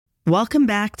Welcome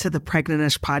back to the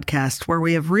Pregnant-ish podcast, where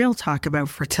we have real talk about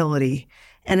fertility.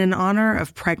 And in honor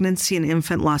of Pregnancy and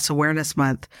Infant Loss Awareness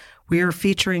Month, we are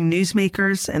featuring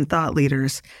newsmakers and thought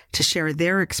leaders to share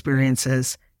their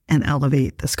experiences and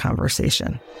elevate this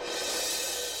conversation.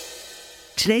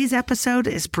 Today's episode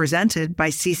is presented by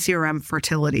CCRM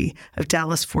Fertility of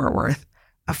Dallas-Fort Worth,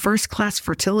 a first-class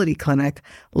fertility clinic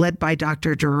led by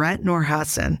Dr. Duret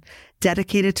Noor-Hassan,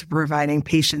 dedicated to providing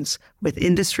patients with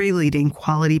industry-leading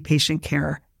quality patient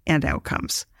care and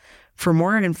outcomes. For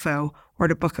more info or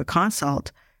to book a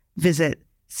consult, visit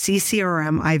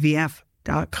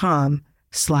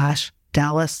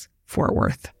ccrmivf.com/Dallas-Fort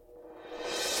Worth.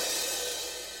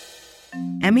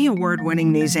 Emmy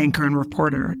Award-winning news anchor and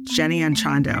reporter Jenny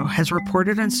Anchondo has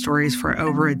reported on stories for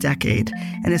over a decade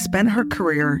and has spent her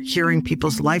career hearing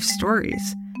people's life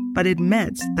stories, but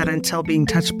admits that until being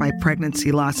touched by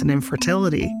pregnancy loss and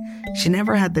infertility, she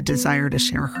never had the desire to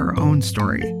share her own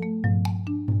story.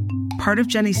 Part of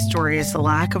Jenny's story is the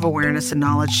lack of awareness and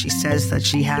knowledge she says that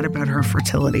she had about her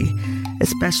fertility,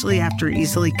 especially after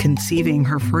easily conceiving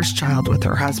her first child with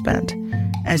her husband.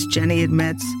 As Jenny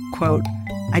admits, quote,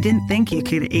 "I didn't think you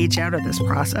could age out of this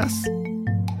process."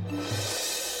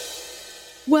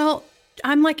 Well,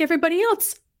 I'm like everybody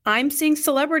else. I'm seeing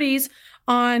celebrities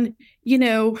on,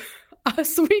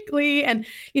 Us Weekly and,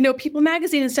 People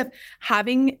Magazine and stuff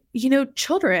having,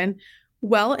 children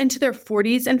well into their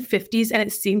 40s and 50s. And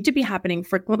it seemed to be happening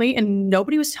frequently. And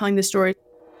nobody was telling the story.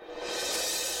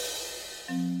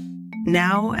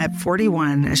 Now, at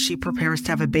 41, as she prepares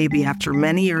to have a baby after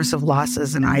many years of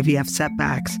losses and IVF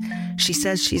setbacks, she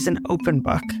says she's an open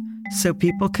book so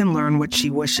people can learn what she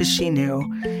wishes she knew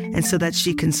and so that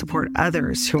she can support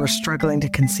others who are struggling to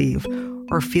conceive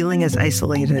or feeling as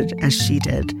isolated as she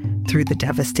did through the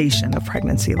devastation of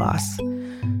pregnancy loss.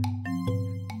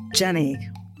 Jenny,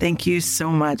 thank you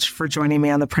so much for joining me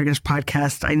on the Pregnant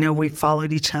podcast. I know we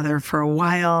followed each other for a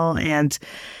while, and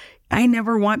I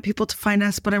never want people to find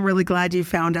us, but I'm really glad you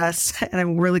found us, and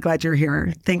I'm really glad you're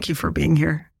here. Thank you for being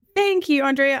here. Thank you,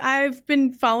 Andrea. I've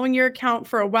been following your account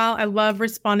for a while. I love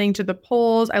responding to the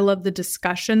polls. I love the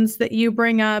discussions that you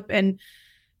bring up, and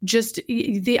just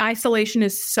the isolation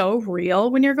is so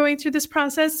real when you're going through this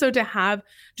process. So to have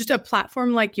just a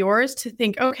platform like yours to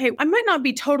think, okay, I might not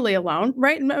be totally alone,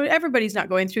 right? Everybody's not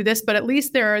going through this, but at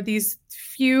least there are these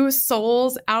few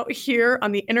souls out here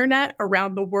on the internet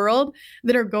around the world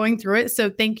that are going through it.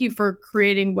 So thank you for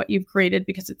creating what you've created,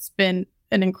 because it's been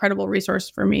an incredible resource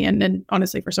for me and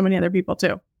honestly for so many other people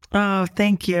too. Oh,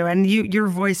 thank you. And your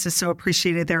voice is so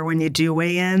appreciated there when you do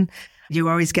weigh in. You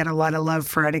always get a lot of love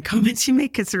for any comments you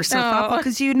make because they're so thoughtful,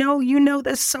 because you know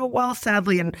this so well,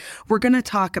 sadly, and we're going to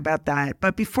talk about that.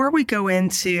 But before we go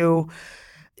into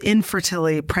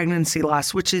infertility, pregnancy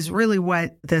loss, which is really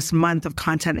what this month of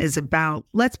content is about,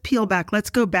 let's peel back. Let's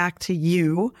go back to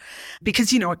you,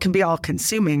 because, it can be all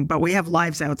consuming, but we have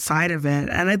lives outside of it.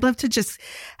 And I'd love to just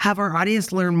have our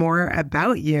audience learn more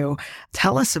about you.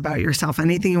 Tell us about yourself,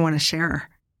 anything you want to share.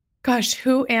 Gosh,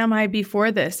 who am I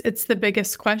before this? It's the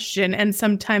biggest question. And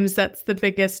sometimes that's the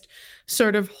biggest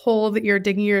sort of hole that you're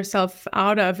digging yourself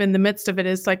out of in the midst of it,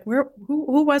 is like,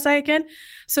 who was I again?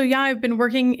 So yeah, I've been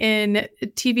working in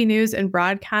TV news and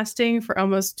broadcasting for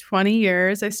almost 20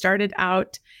 years. I started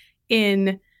out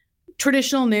in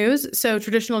traditional news. So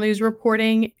traditional news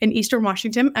reporting in Eastern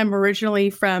Washington. I'm originally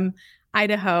from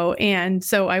Idaho. And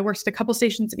so I worked at a couple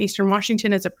stations in Eastern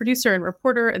Washington as a producer and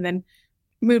reporter, and then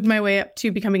moved my way up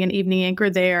to becoming an evening anchor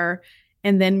there,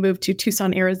 and then moved to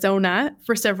Tucson, Arizona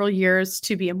for several years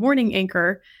to be a morning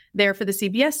anchor there for the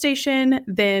CBS station.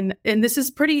 Then, and this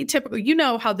is pretty typical,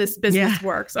 how this business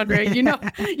works, Andrea, you know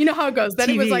how it goes. Then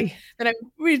TV. It was like, then I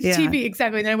went to TV,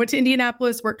 exactly. Then I went to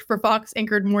Indianapolis, worked for Fox,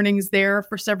 anchored mornings there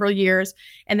for several years.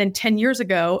 And then 10 years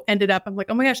ago, I'm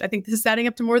like, oh my gosh, I think this is adding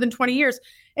up to more than 20 years.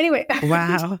 Anyway,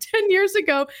 wow. 10 years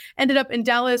ago, ended up in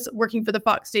Dallas working for the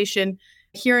Fox station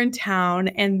here in town,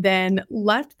 and then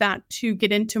left that to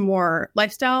get into more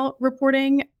lifestyle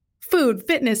reporting, food,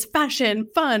 fitness, fashion,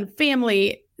 fun,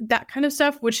 family, that kind of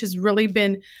stuff, which has really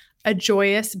been a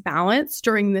joyous balance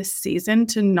during this season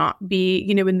to not be,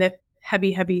 in the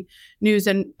heavy news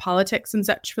and politics and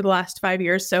such for the last 5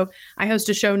 years. So I host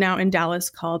a show now in Dallas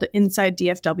called Inside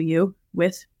DFW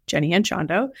with Jenny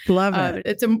Anchondo. Love it.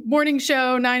 It's a morning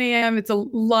show, 9 a.m. It's a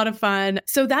lot of fun.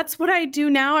 So that's what I do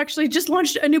now. Actually, just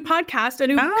launched a new podcast, a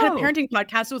new kind of parenting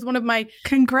podcast with one of my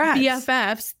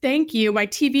BFFs. Thank you. My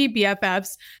TV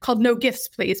BFFs, called No Gifts,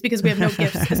 Please, because we have no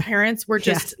gifts as parents. We're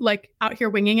just like out here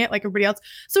winging it like everybody else.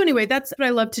 So anyway, that's what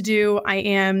I love to do. I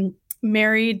am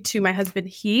married to my husband,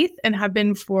 Heath, and have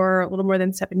been for a little more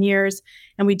than 7 years.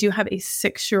 And we do have a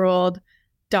 6-year-old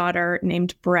daughter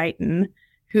named Brighton,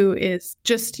 who is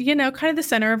just, kind of the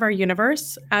center of our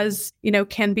universe, as,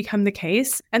 can become the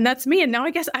case. And that's me. And now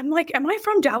I guess I'm like, am I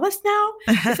from Dallas now?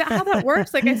 Is that how that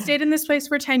works? Like I stayed in this place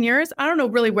for 10 years. I don't know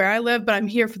really where I live, but I'm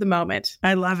here for the moment.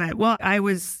 I love it. Well, I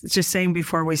was just saying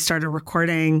before we started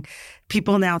recording,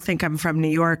 people now think I'm from New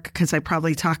York because I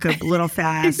probably talk a little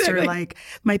fast Exactly. or like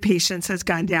my patience has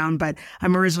gone down, but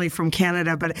I'm originally from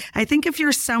Canada. But I think if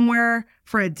you're somewhere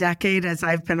for a decade, as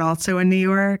I've been also in New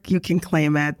York, you can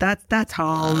claim it. That's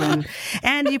home.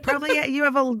 And you probably, you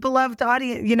have a beloved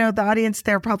audience, the audience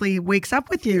there probably wakes up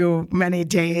with you many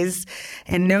days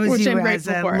and knows Which you I'm as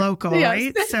a grateful for. local, Yes.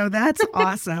 right? So that's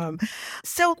awesome.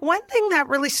 So one thing that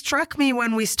really struck me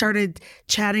when we started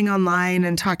chatting online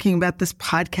and talking about this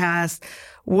podcast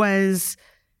was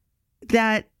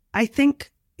that I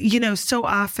think, so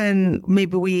often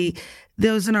maybe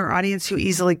those in our audience who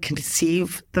easily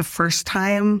conceive the first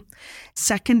time,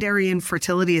 secondary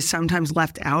infertility is sometimes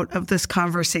left out of this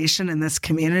conversation in this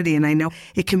community. And I know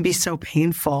it can be so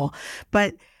painful,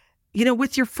 but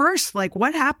with your first, like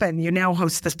what happened? You now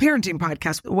host this parenting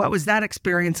podcast. What was that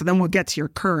experience? And then we'll get to your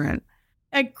current.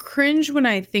 I cringe when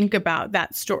I think about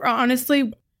that story,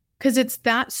 honestly, because it's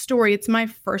that story. It's my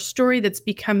first story that's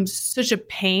become such a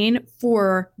pain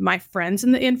for my friends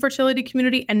in the infertility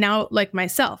community. And now like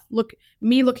myself,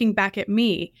 looking back at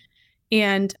me.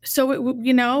 And so,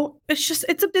 it's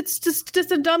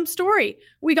just a dumb story.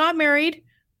 We got married,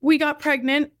 we got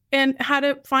pregnant and had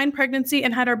a fine pregnancy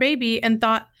and had our baby and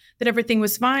thought that everything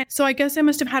was fine. So I guess I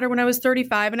must have had her when I was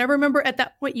 35. And I remember at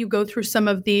that point, you go through some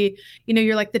of the,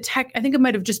 you're like I think it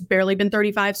might have just barely been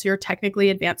 35. So you're technically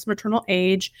advanced maternal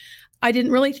age. I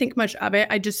didn't really think much of it.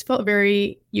 I just felt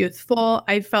very youthful.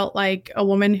 I felt like a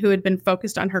woman who had been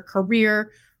focused on her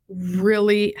career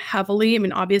really heavily. I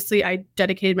mean, obviously I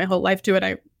dedicated my whole life to it.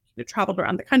 I traveled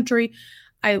around the country.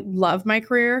 I love my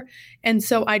career. And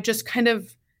so I just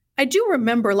I do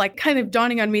remember like kind of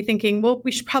dawning on me thinking, well,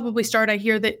 we should probably start. I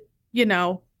hear that,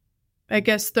 I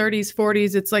guess 30s,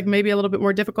 40s, it's like maybe a little bit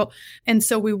more difficult. And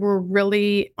so we were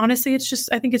really, honestly,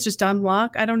 I think it's just dumb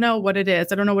luck. I don't know what it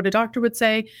is. I don't know what a doctor would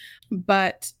say,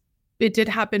 but it did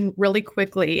happen really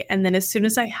quickly. And then as soon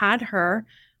as I had her,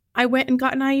 I went and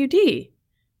got an IUD.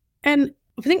 And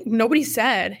I think nobody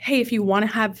said, hey, if you want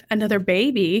to have another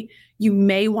baby, you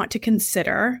may want to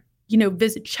consider,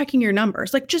 checking your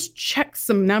numbers, like just check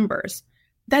some numbers.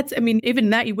 Even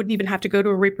that, you wouldn't even have to go to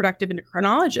a reproductive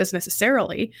endocrinologist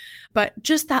necessarily, but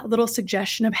just that little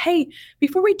suggestion of, hey,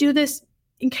 before we do this,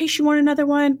 in case you want another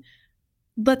one,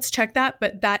 let's check that.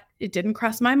 But it didn't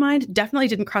cross my mind, definitely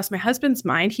didn't cross my husband's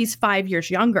mind. He's 5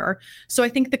 years younger. So I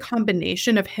think the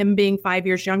combination of him being 5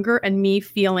 years younger and me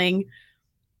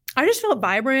I just felt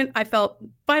vibrant. I felt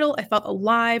vital. I felt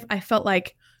alive. I felt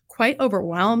like quite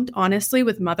overwhelmed, honestly,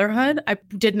 with motherhood. I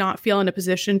did not feel in a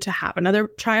position to have another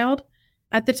child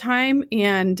at the time.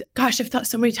 And gosh, I've thought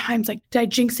so many times, like, did I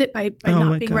jinx it by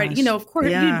not being ready? Of course,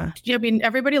 yeah.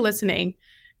 Everybody listening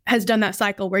has done that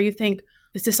cycle where you think,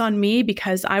 is this on me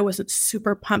because I wasn't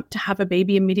super pumped to have a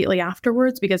baby immediately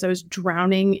afterwards because I was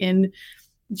drowning in,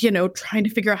 trying to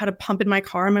figure out how to pump in my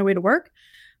car on my way to work.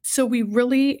 So we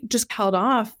really just held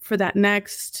off for that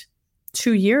next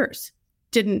 2 years.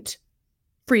 Didn't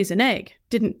freeze an egg,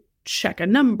 didn't check a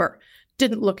number,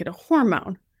 didn't look at a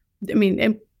hormone.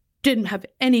 And didn't have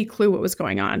any clue what was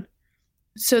going on.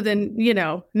 So then,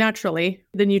 naturally,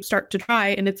 then you start to try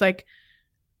and it's like,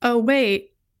 oh,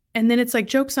 wait. And then it's like,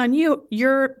 joke's on you.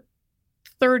 You're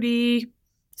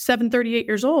 37, 38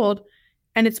 years old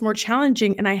and it's more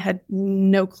challenging. And I had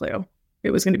no clue it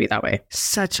was going to be that way.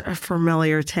 Such a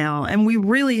familiar tale. And we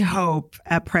really hope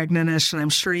at Pregnant-ish, and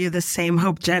I'm sure you have the same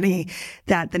hope, Jenny,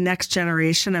 that the next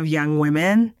generation of young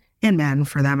women and men,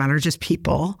 for that matter, just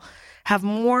people, have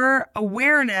more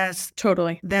awareness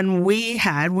than we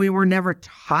had. We were never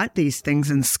taught these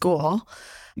things in school.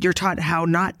 You're taught how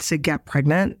not to get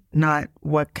pregnant, not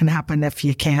what can happen if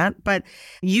you can't. But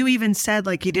you even said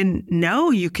like you didn't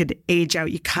know you could age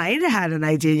out. You kind of had an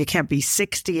idea you can't be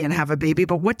 60 and have a baby.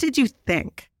 But what did you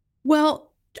think?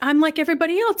 Well, I'm like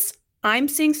everybody else. I'm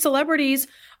seeing celebrities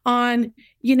on,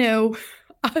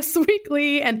 Us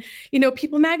Weekly and,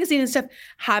 People Magazine and stuff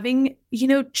having,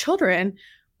 children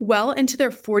well into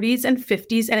their 40s and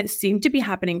 50s. And it seemed to be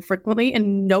happening frequently.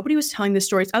 And nobody was telling the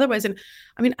stories otherwise. And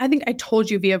I think I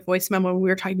told you via voice memo when we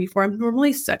were talking before, I'm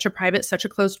normally such a private, such a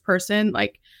closed person.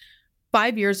 Like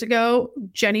 5 years ago,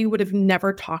 Jenny would have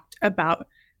never talked about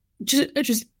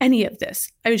just any of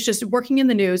this. I was just working in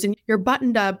the news and you're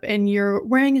buttoned up and you're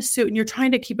wearing a suit and you're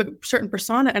trying to keep a certain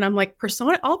persona. And I'm like,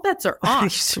 persona, all bets are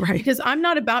off. Right. Because I'm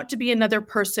not about to be another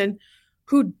person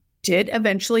who did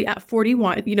eventually at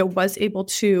 41, was able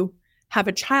to have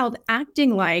a child,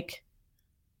 acting like,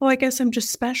 oh, I guess I'm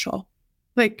just special.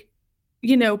 Like,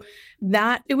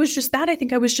 that it was just that I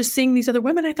think I was just seeing these other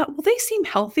women. I thought, well, they seem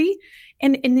healthy.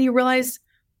 And then you realize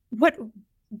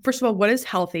first of all, what is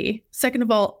healthy? Second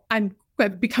of all, I've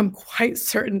become quite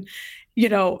certain,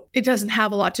 it doesn't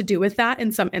have a lot to do with that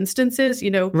in some instances,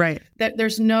 right. That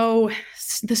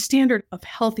the standard of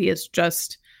healthy is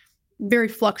just very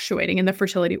fluctuating in the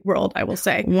fertility world, I will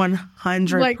say.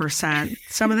 100%.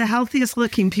 Some of the healthiest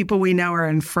looking people we know are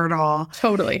infertile.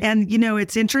 Totally. And,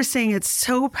 it's interesting. It's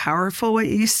so powerful what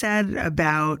you said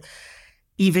about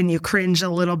even you cringe a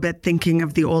little bit thinking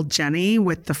of the old Jenny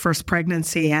with the first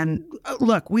pregnancy. And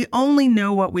look, we only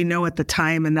know what we know at the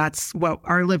time. And that's what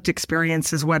our lived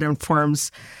experience is what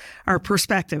informs our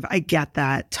perspective. I get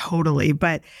that totally.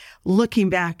 But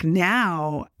looking back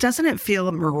now, doesn't it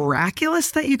feel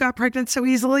miraculous that you got pregnant so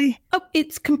easily? Oh,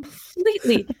 it's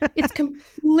completely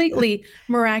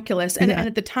miraculous. And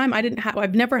at the time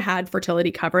I've never had fertility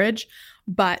coverage,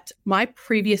 but my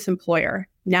previous employer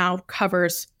now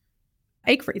covers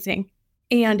egg freezing.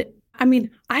 And I mean,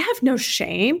 I have no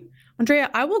shame. Andrea,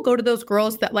 I will go to those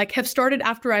girls that have started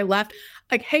after I left.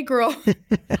 Like, hey girl,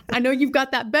 I know you've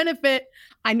got that benefit.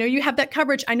 I know you have that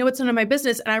coverage. I know it's none of my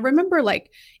business. And I remember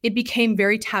it became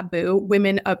very taboo,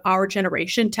 women of our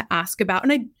generation, to ask about,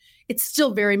 and it's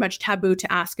still very much taboo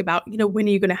to ask about, when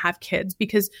are you going to have kids?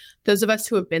 Because those of us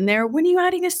who have been there, when are you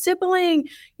adding a sibling?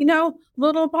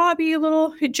 Little Bobby,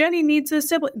 little Jenny needs a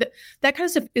sibling. That kind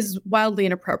of stuff is wildly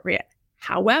inappropriate.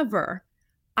 However,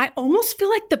 I almost feel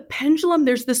like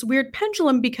there's this weird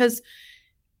pendulum, because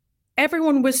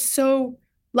everyone was so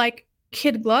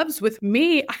kid gloves with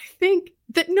me, I think,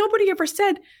 that nobody ever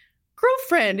said,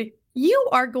 girlfriend, you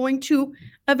are going to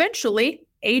eventually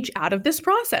age out of this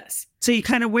process. So you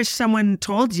kind of wish someone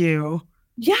told you.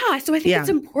 Yeah. So I think it's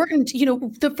important,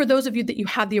 for those of you that you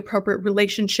have the appropriate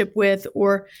relationship with,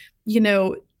 or,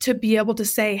 to be able to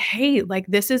say, hey,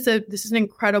 this is an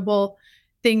incredible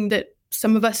thing that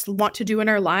some of us want to do in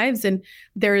our lives. And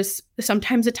there's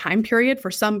sometimes a time period for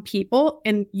some people,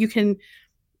 and you can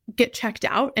get checked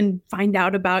out and find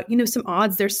out about, some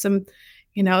odds. There's some,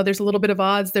 there's a little bit of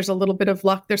odds. There's a little bit of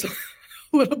luck. There's a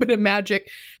little bit of magic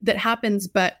that happens.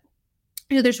 But,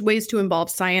 there's ways to involve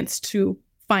science to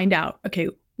find out, okay,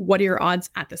 what are your odds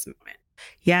at this moment?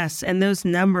 Yes. And those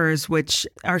numbers, which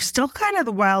are still kind of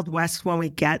the Wild West when we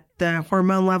get the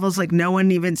hormone levels, no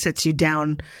one even sits you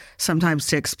down sometimes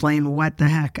to explain what the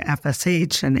heck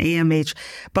FSH and AMH,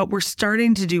 but we're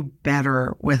starting to do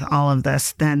better with all of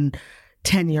this than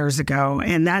 10 years ago.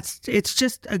 And it's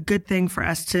just a good thing for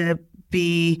us to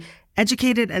be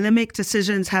educated and then make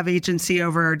decisions, have agency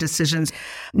over our decisions.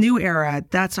 New era.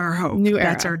 That's our hope. New era.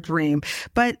 That's our dream.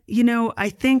 But, I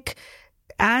think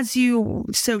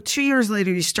so 2 years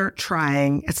later, you start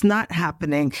trying, it's not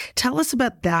happening. Tell us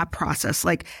about that process.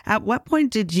 At what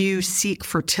point did you seek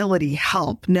fertility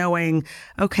help, knowing,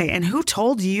 okay, and who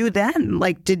told you then?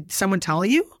 Did someone tell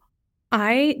you?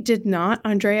 I did not,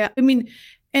 Andrea. I mean,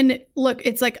 and look,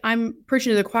 it's I'm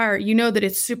preaching to the choir. That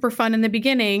it's super fun in the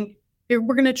beginning.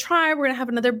 We're going to try, we're going to have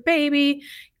another baby,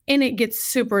 and it gets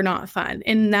super not fun.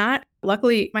 And that,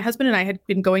 luckily, my husband and I had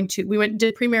been we went and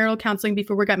did premarital counseling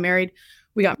before we got married.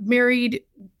 We got married,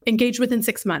 engaged within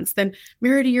 6 months, then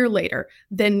married a year later,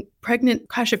 then pregnant,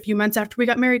 a few months after we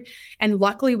got married. And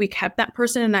luckily we kept that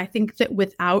person. And I think that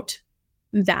without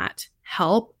that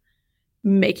help,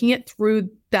 making it through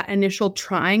that initial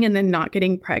trying and then not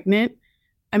getting pregnant,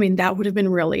 I mean, that would have been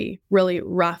really, really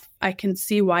rough. I can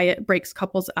see why it breaks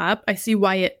couples up. I see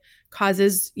why it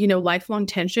causes, lifelong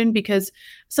tension, because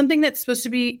something that's supposed to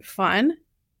be fun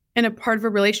and a part of a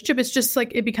relationship, it's just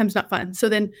it becomes not fun. So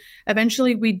then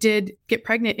eventually we did get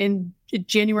pregnant in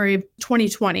January of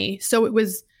 2020. So it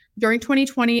was during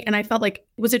 2020. And I felt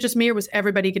was it just me, or was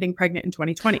everybody getting pregnant in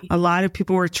 2020? A lot of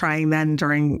people were trying then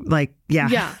during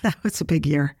that was a big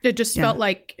year. It just felt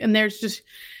and there's just,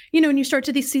 and you start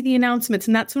to see the announcements.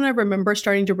 And that's when I remember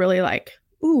starting to really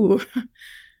ooh,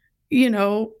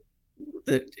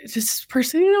 this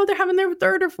person, they're having their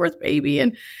third or fourth baby.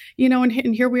 And,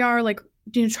 and here we are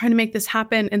trying to make this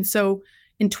happen. And so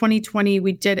in 2020,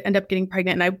 we did end up getting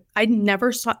pregnant. And I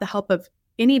never sought the help of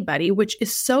anybody, which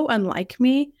is so unlike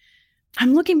me.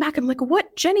 I'm looking back, I'm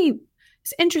what, Jenny?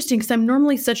 It's interesting, because I'm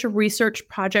normally such a research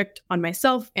project on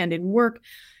myself and in work.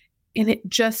 And it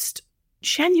just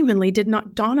genuinely did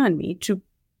not dawn on me to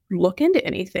look into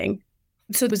anything.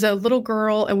 So it was a little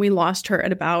girl, and we lost her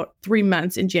at about 3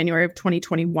 months in January of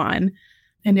 2021.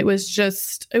 And it was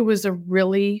a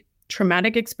really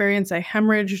traumatic experience. I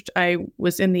hemorrhaged. I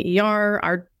was in the ER.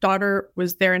 Our daughter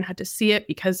was there and had to see it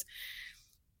because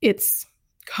it's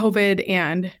COVID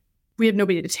and we had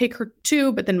nobody to take her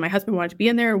to. But then my husband wanted to be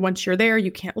in there. Once you're there,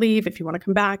 you can't leave if you want to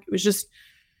come back. It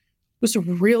was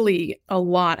really a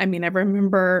lot. I mean, I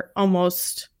remember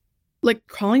almost like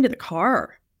crawling to the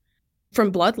car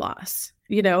from blood loss,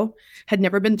 had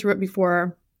never been through it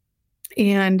before.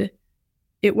 And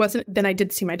it wasn't, then I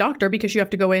did see my doctor because you have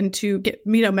to go in to get,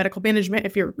 medical management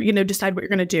if you're, decide what you're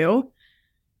going to do.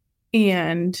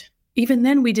 And even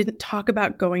then we didn't talk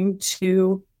about going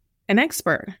to an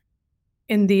expert.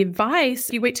 And the advice,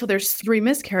 you wait till there's 3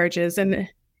 miscarriages. And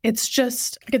it's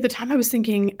just, like, at the time I was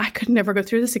thinking I could never go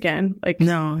through this again.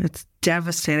 No, it's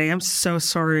devastating. I'm so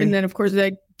sorry. And then of course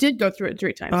I did go through it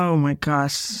 3 times. Oh my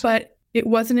gosh. But it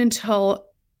wasn't until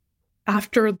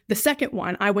after the second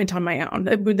one, I went on my own.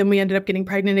 Then we ended up getting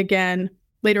pregnant again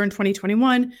later in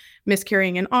 2021,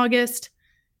 miscarrying in August,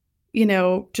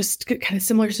 just kind of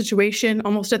similar situation,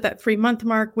 almost at that 3-month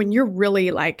mark when you're really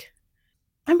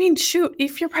shoot,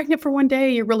 if you're pregnant for one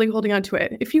day, you're really holding on to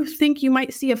it. If you think you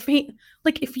might see a faint,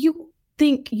 if you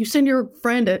think you send your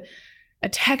friend a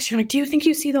text, you're like, do you think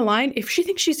you see the line? If she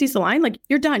thinks she sees the line,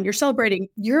 you're done. You're celebrating.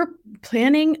 You're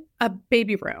planning a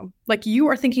baby room. You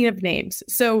are thinking of names.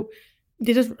 So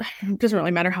it doesn't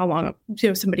really matter how long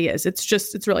somebody is.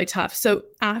 It's really tough. So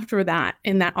after that,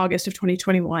 in that August of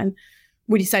 2021,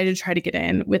 we decided to try to get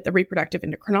in with a reproductive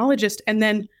endocrinologist. And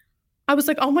then I was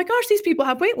like, oh my gosh, these people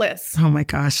have wait lists. Oh my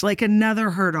gosh, another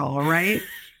hurdle, right?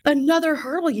 Another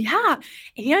hurdle, yeah.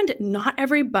 And not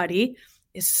everybody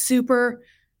is super,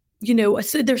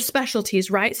 there's specialties,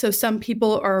 right? So some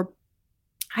people are,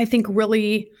 I think,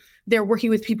 really, they're working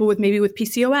with people with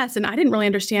PCOS. And I didn't really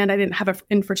understand. I didn't have an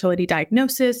infertility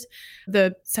diagnosis.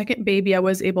 The second baby, I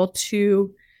was able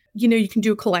to, you can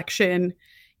do a collection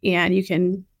and you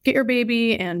can get your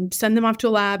baby and send them off to a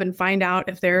lab and find out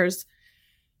if there's,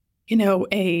 if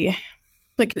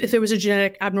there was a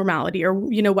genetic abnormality or,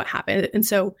 what happened. And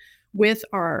so with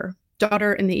our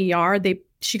daughter in the ER,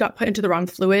 she got put into the wrong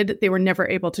fluid. They were never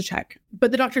able to check.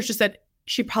 But the doctors just said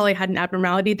she probably had an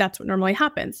abnormality. That's what normally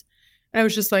happens. And I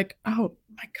was just like, oh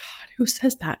my God, who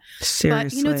says that?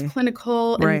 Seriously. But, it's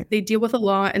clinical and right. They deal with a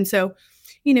lot. And so,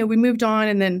 we moved on.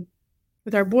 And then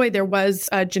with our boy, there was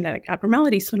a genetic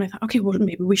abnormality. So then I thought, okay, well,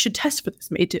 maybe we should test for this.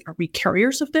 Are we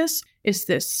carriers of this? Is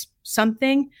this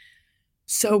something?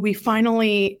 So we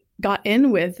finally got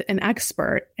in with an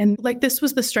expert. And this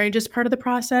was the strangest part of the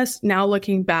process. Now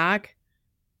looking back,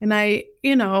 and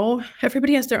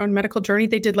everybody has their own medical journey.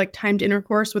 They did timed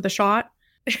intercourse with a shot.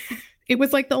 It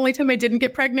was the only time I didn't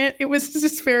get pregnant. It was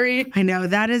just very... I know,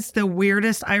 that is the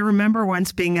weirdest. I remember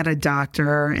once being at a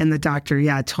doctor and the doctor,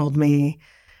 told me,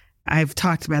 I've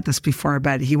talked about this before,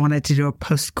 but he wanted to do a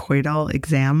postcoital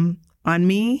exam on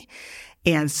me.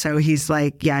 And so he's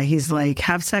like,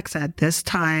 have sex at this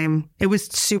time. It was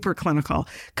super clinical.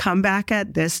 Come back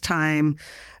at this time.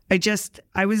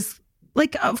 I was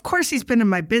of course he's been in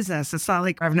my business. It's not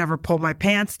like I've never pulled my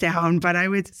pants down, but I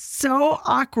was so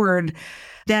awkward.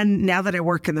 Then now that I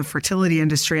work in the fertility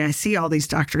industry, I see all these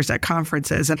doctors at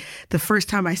conferences. And the first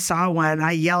time I saw one,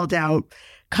 I yelled out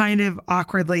kind of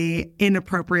awkwardly,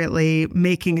 inappropriately,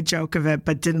 making a joke of it,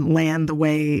 but didn't land the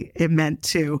way it meant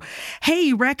to. Hey,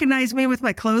 you recognize me with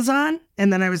my clothes on?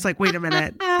 And then I was like, wait a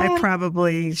minute, I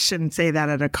probably shouldn't say that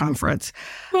at a conference.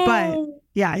 But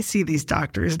yeah, I see these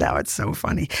doctors now. It's so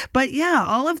funny. But yeah,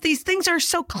 all of these things are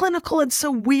so clinical and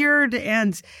so weird.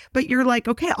 But you're like,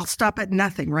 okay, I'll stop at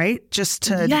nothing, right? Just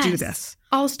to do this.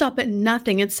 I'll stop at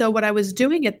nothing. And so what I was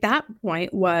doing at that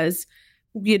point was,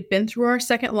 we had been through our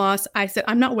second loss. I said,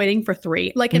 I'm not waiting for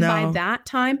 3. And by that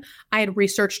time, I had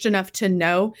researched enough to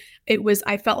know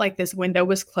I felt like this window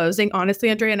was closing, honestly,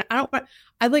 Andrea. And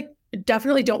I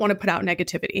definitely don't want to put out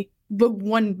negativity, but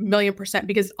 1,000,000%,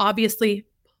 because obviously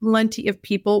plenty of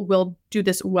people will do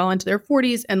this well into their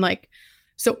 40s. And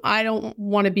so I don't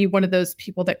want to be one of those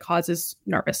people that causes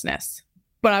nervousness.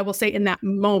 But I will say in that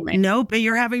moment. No, but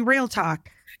you're having real talk.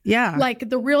 Yeah.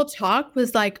 The real talk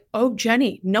was oh,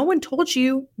 Jenny, no one told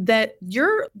you that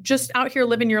you're just out here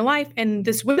living your life and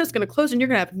this window's going to close and you're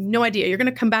going to have no idea. You're going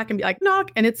to come back and be like, knock,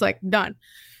 and it's done.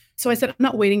 So I said, I'm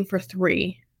not waiting for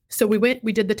 3. So we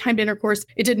did the timed intercourse.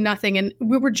 It did nothing. And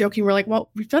we were joking. We're like,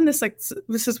 well, we've done this.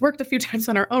 This has worked a few times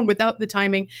on our own without the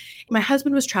timing. My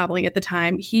husband was traveling at the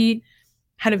time. He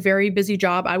had a very busy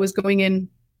job. I was going in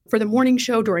for the morning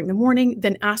show during the morning,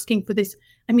 then asking for this,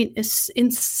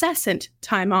 incessant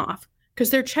time off, because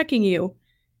they're checking you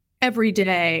every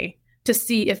day to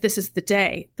see if this is the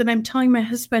day. Then I'm telling my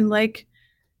husband,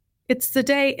 it's the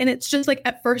day. And it's just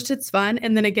at first it's fun.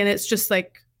 And then again, it's just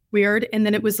weird. And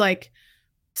then it was like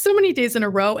so many days in a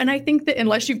row. And I think that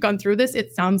unless you've gone through this,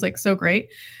 it sounds like so great.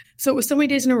 So it was so many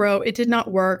days in a row. It did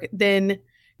not work. Then,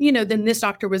 then this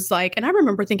doctor was like, and I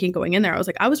remember thinking going in there, I was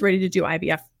like, I was ready to do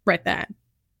IVF right then.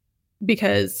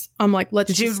 Because I'm like,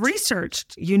 Did you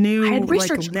researched? You knew I had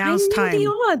researched. Like now's time. The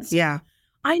odds. Yeah.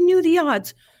 I knew the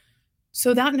odds.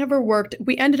 So that never worked.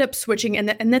 We ended up switching.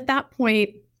 And at that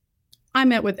point, I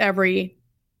met with every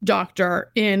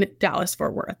doctor in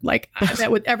Dallas-Fort Worth. Like I met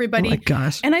with everybody. Oh my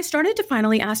gosh. And I started to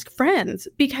finally ask friends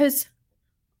because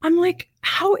I'm like,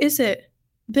 how is it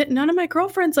that none of my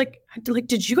girlfriends like,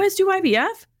 did you guys do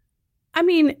IVF? I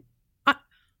mean,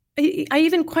 I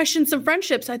even questioned some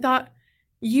friendships. I thought,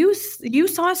 you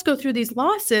saw us go through these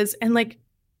losses and like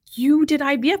you did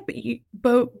IVF,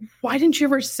 but why didn't you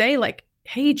ever say like,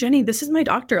 hey, Jenny, this is my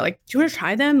doctor. Like, do you want to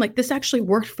try them? Like this actually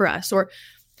worked for us. Or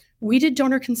we did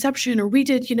donor conception or we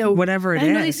did, whatever it is.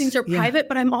 I know these things are private,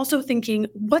 but I'm also thinking,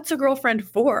 what's a girlfriend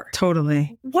for?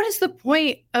 Totally. What is the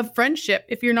point of friendship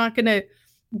if you're not going to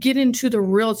get into the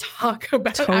real talk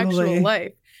about actual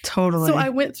life? Totally. So I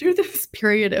went through this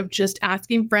period of just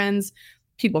asking friends,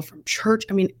 people from church.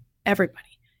 I mean, everybody.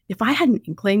 If I had an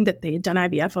inkling that they had done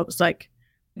IVF, I was like,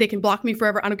 they can block me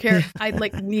forever. I don't care. I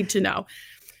need to know.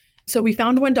 So we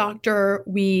found one doctor.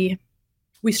 We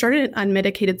started an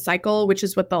unmedicated cycle, which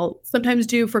is what they'll sometimes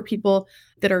do for people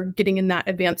that are getting in that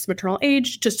advanced maternal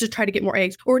age, just to try to get more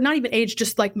eggs, or not even age,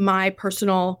 just like my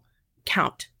personal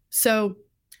count. So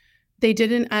they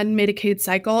did an unmedicated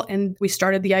cycle and we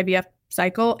started the IVF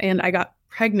cycle and I got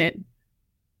pregnant.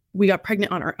 We got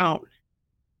pregnant on our own.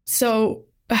 So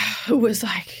it was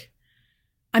like,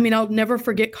 I'll never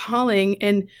forget calling.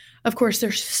 And of course,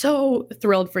 they're so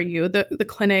thrilled for you, the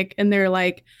clinic. And they're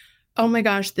like, oh my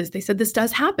gosh, they said this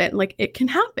does happen. Like it can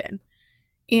happen.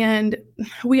 And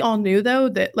we all knew though,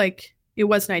 that like, it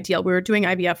wasn't ideal. We were doing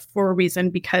IVF for a reason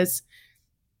because,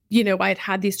 I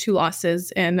had these 2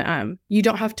 losses and you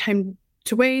don't have time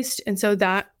to waste. And so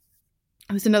that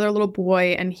was another little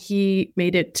boy and he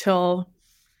made it till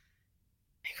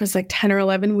it was like 10 or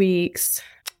 11 weeks.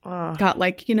 Got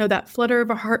like, that flutter of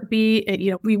a heartbeat.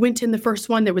 And, we went in the first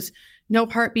one, there was no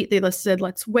heartbeat. They said,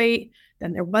 let's wait.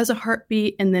 Then there was a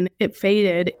heartbeat and then it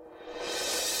faded.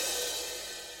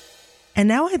 And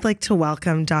now I'd like to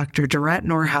welcome Dr. Durrett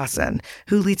Noor-Hassan,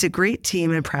 who leads a great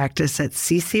team in practice at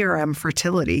CCRM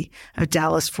Fertility of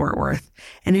Dallas-Fort Worth,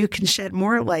 and who can shed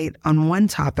more light on one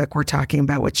topic we're talking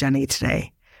about with Jenny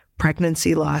today,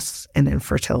 pregnancy loss and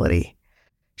infertility.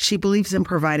 She believes in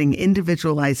providing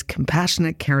individualized,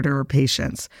 compassionate care to her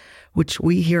patients, which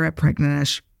we here at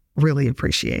Pregnantish really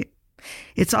appreciate.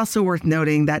 It's also worth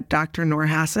noting that Dr.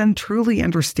 Noor-Hassan truly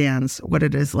understands what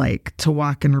it is like to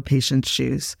walk in her patient's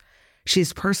shoes.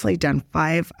 She's personally done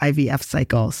 5 IVF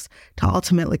cycles to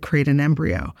ultimately create an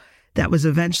embryo that was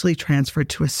eventually transferred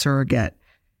to a surrogate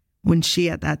when she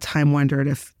at that time wondered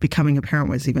if becoming a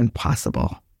parent was even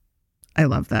possible. I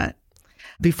love that.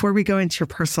 Before we go into your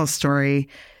personal story,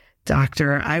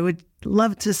 Doctor, I would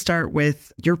love to start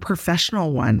with your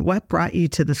professional one. What brought you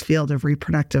to this field of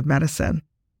reproductive medicine?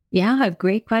 Yeah,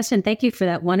 great question. Thank you for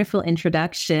that wonderful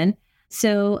introduction.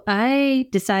 So I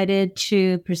decided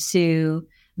to pursue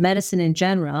medicine in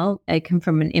general. I come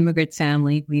from an immigrant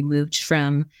family. We moved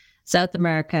from South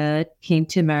America, came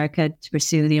to America to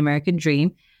pursue the American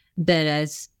dream. But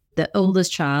as the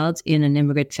oldest child in an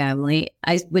immigrant family,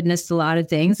 I witnessed a lot of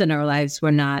things and our lives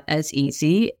were not as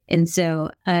easy. And so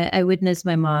I witnessed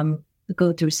my mom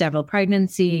go through several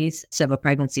pregnancies, several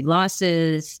pregnancy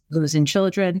losses, losing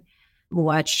children,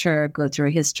 watched her go through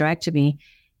a hysterectomy.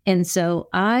 And so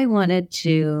I wanted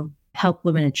to help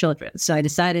women and children. So I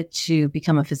decided to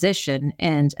become a physician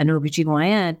and an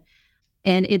OBGYN.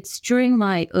 And it's during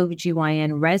my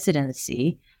OBGYN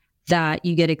residency that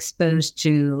you get exposed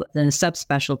to the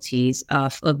subspecialties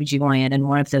of OBGYN. And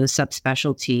one of those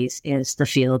subspecialties is the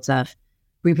fields of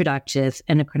reproductive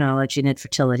endocrinology and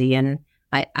infertility. And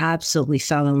I absolutely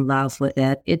fell in love with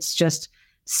it. It's just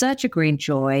such a great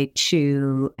joy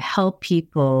to help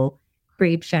people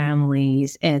create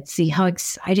families and see how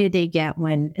excited they get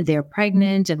when they're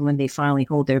pregnant and when they finally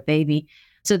hold their baby.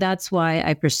 So that's why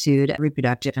I pursued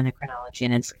reproductive endocrinology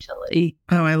and infertility.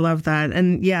 Oh, I love that.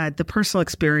 And yeah, the personal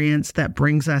experience that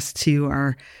brings us to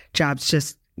our jobs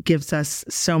just gives us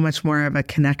so much more of a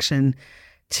connection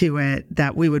to it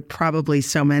that we would probably,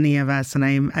 so many of us, and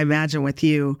I imagine with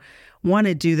you, want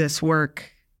to do this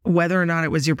work. Whether or not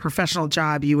it was your professional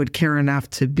job, you would care enough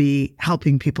to be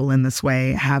helping people in this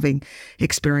way, having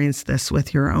experienced this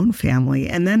with your own family.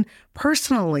 And then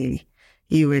personally,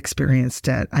 you experienced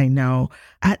it, I know.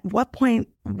 At what point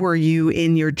were you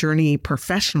in your journey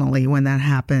professionally when that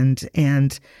happened?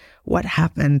 And what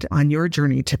happened on your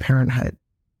journey to parenthood?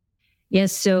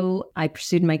 Yes. So I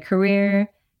pursued my career,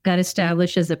 got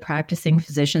established as a practicing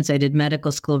physician. So I did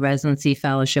medical school residency,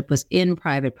 fellowship, was in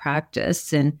private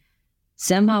practice. And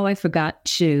somehow I forgot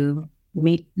to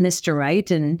meet Mr. Right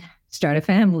and start a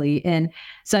family. And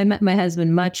so I met my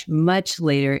husband much, much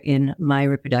later in my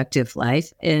reproductive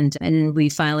life. And we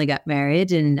finally got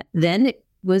married. And then it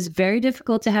was very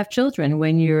difficult to have children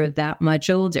when you're that much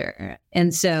older.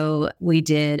 And so we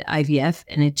did IVF,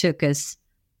 and it took us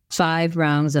 5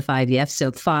 rounds of IVF.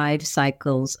 So 5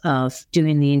 cycles of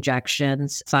doing the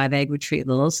injections, 5 egg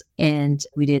retrievals. And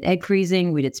we did egg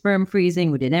freezing, we did sperm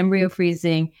freezing, we did embryo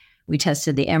freezing. We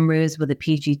tested the embryos with a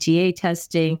PGTA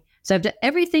testing. So I've done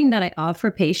everything that I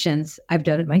offer patients, I've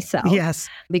done it myself. Yes.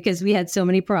 Because we had so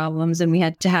many problems and we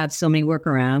had to have so many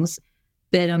workarounds.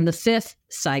 But on the 5th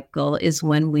cycle is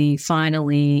when we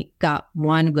finally got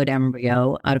one good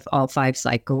embryo out of all 5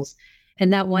 cycles.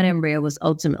 And that one embryo was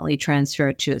ultimately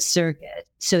transferred to a surrogate.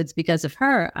 So it's because of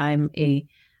her I'm a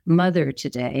mother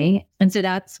today. And so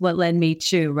that's what led me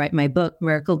to write my book,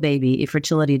 Miracle Baby, A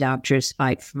Fertility Doctor's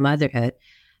Fight for Motherhood,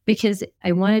 because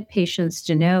I wanted patients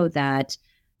to know that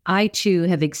I too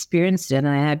have experienced it and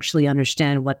I actually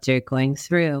understand what they're going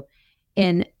through.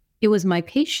 And it was my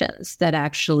patients that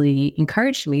actually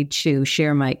encouraged me to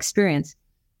share my experience.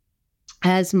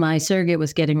 As my surrogate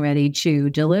was getting ready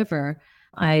to deliver,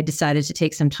 I decided to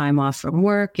take some time off from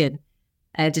work, and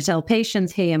I had to tell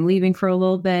patients, hey, I'm leaving for a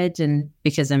little bit, and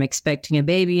because I'm expecting a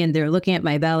baby, and they're looking at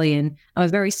my belly, and I'm a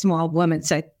very small woman,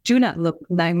 so I do not look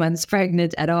 9 months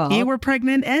pregnant at all. You were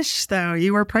pregnant-ish, though.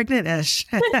 You were pregnant-ish.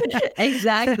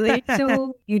 Exactly.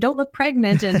 So you don't look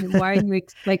pregnant, and why are you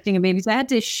expecting a baby? So I had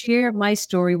to share my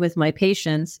story with my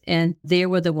patients, and they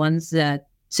were the ones that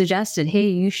suggested, hey,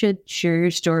 you should share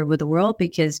your story with the world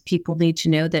because people need to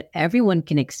know that everyone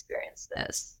can experience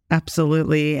this.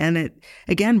 Absolutely. And it,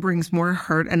 again, brings more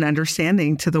heart and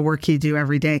understanding to the work you do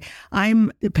every day.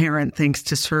 I'm a parent thanks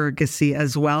to surrogacy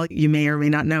as well. You may or may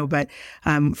not know, but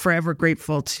I'm forever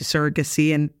grateful to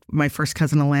surrogacy and my first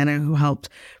cousin, Alana, who helped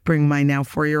bring my now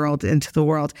 4-year-old into the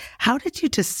world. How did you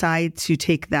decide to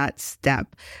take that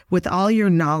step with all your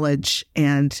knowledge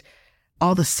and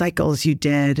all the cycles you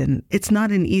did? And it's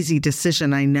not an easy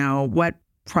decision, I know. What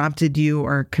prompted you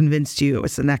or convinced you it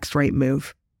was the next right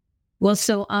move? Well,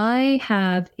 so I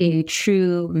have a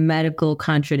true medical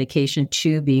contraindication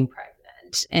to being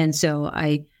pregnant. And so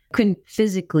I couldn't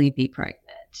physically be pregnant.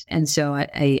 And so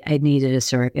I needed a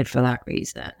surrogate for that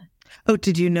reason. Oh,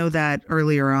 did you know that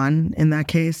earlier on in that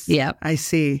case? Yeah. I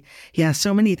see. Yeah,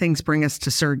 so many things bring us to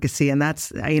surrogacy. And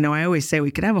that's, I always say we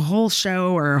could have a whole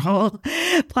show or a whole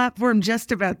platform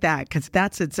just about that, because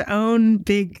that's its own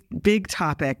big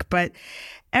topic. But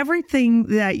everything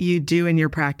that you do in your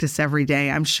practice every day,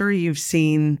 I'm sure you've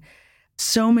seen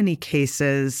so many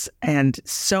cases and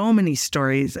so many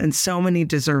stories and so many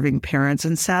deserving parents.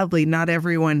 And sadly, not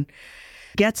everyone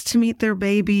gets to meet their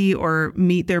baby or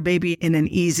meet their baby in an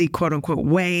easy, quote unquote,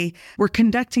 way. We're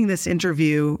conducting this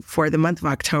interview for the month of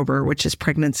October, which is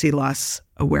Pregnancy Loss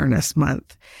Awareness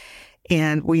Month.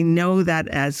 And we know that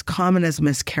as common as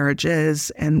miscarriages,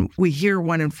 and we hear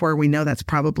 1 in 4, we know that's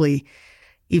probably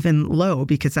even low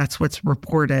because that's what's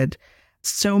reported.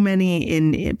 So many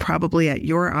in probably at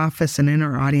your office and in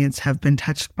our audience have been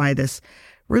touched by this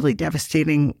really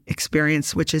devastating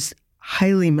experience, which is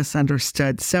highly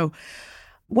misunderstood. So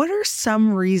what are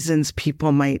some reasons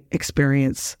people might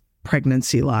experience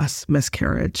pregnancy loss,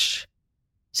 miscarriage?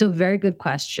 So very good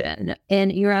question.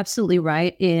 And you're absolutely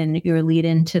right in your lead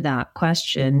into that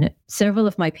question. Several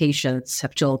of my patients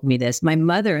have told me this. My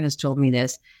mother has told me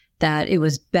this, that it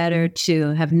was better to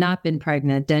have not been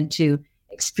pregnant than to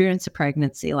experience a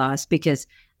pregnancy loss, because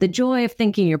the joy of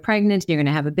thinking you're pregnant, you're going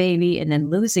to have a baby, and then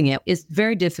losing it is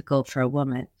very difficult for a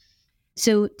woman.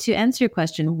 So to answer your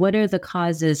question, what are the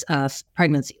causes of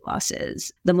pregnancy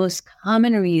losses? The most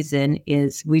common reason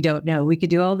is we don't know. We could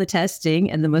do all the testing,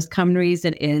 and the most common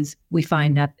reason is we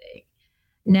find nothing.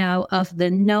 Now, of the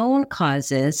known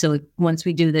causes, so once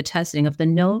we do the testing of the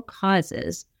known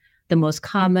causes, the most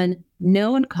common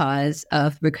known cause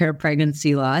of recurrent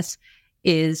pregnancy loss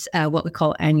is what we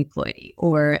call aneuploidy,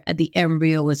 or the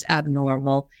embryo was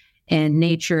abnormal. And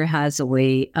nature has a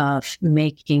way of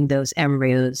making those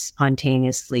embryos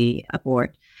spontaneously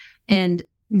abort. And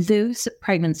those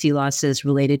pregnancy losses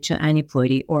related to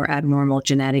aneuploidy or abnormal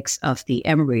genetics of the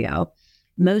embryo,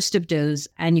 most of those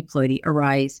aneuploidy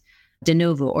arise de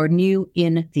novo or new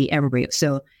in the embryo.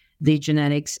 So the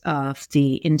genetics of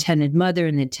the intended mother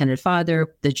and the intended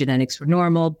father, the genetics were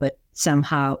normal, but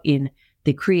somehow in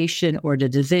the creation or the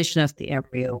division of the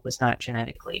embryo was not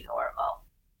genetically normal.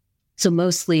 So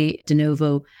mostly de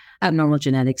novo abnormal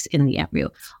genetics in the embryo.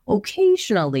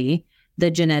 Occasionally,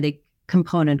 the genetic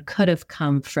component could have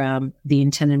come from the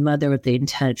intended mother or the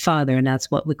intended father, and that's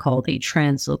what we call a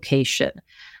translocation,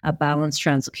 a balanced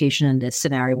translocation in this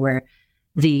scenario where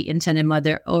the intended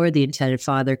mother or the intended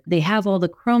father, they have all the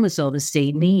chromosomes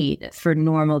they need for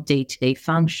normal day-to-day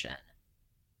function,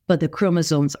 but the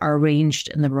chromosomes are arranged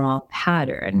in the wrong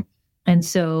pattern. And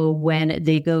so when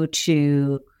they go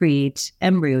to create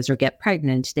embryos or get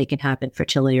pregnant, they can have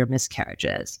infertility or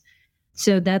miscarriages.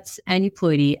 So that's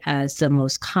aneuploidy as the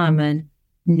most common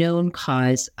known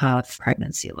cause of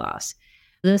pregnancy loss.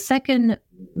 The second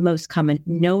most common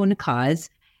known cause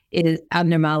is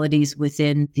abnormalities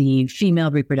within the female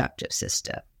reproductive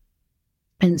system.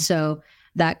 And so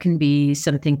that can be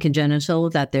something congenital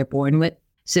that they're born with.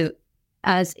 So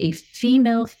as a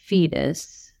female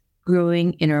fetus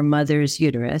growing in our mother's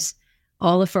uterus,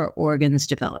 all of our organs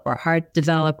develop. Our heart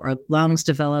develop, our lungs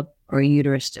develop, our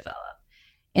uterus develop.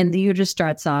 And the uterus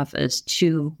starts off as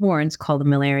two horns called the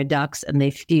mammillary ducts, and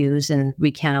they fuse and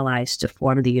recanalize to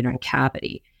form the uterine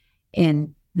cavity.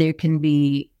 And there can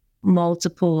be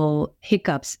multiple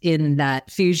hiccups in that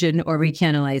fusion or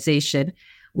recanalization,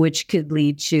 which could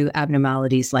lead to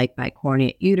abnormalities like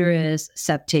bicornuate uterus,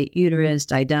 septate uterus,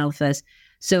 didelphys.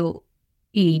 So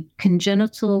a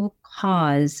congenital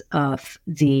cause of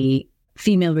the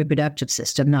female reproductive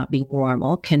system not being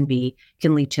normal can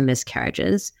lead to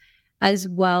miscarriages, as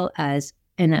well as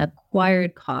an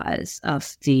acquired cause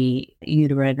of the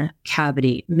uterine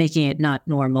cavity, making it not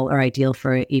normal or ideal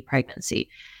for a pregnancy.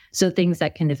 So things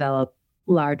that can develop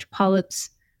large polyps,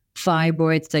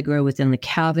 fibroids that grow within the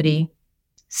cavity,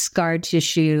 scar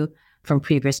tissue from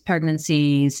previous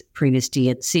pregnancies, previous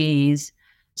DNCs.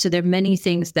 So there are many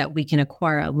things that we can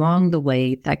acquire along the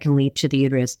way that can lead to the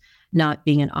uterus not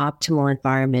being an optimal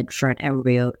environment for an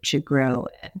embryo to grow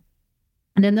in.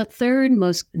 And then the third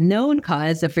most known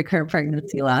cause of recurrent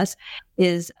pregnancy loss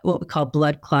is what we call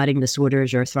blood clotting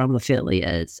disorders or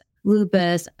thrombophilias.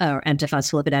 Lupus or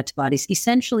antiphospholipid antibodies.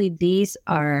 Essentially, these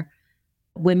are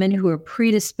women who are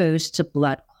predisposed to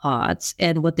blood clots.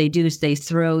 And what they do is they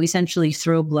essentially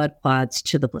throw blood clots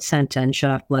to the placenta and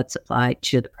shut off blood supply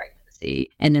to the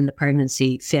pregnancy. And then the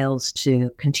pregnancy fails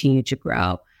to continue to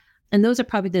grow. And those are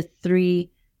probably the three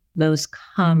most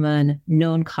common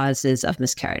known causes of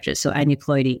miscarriages. So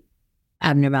aneuploidy,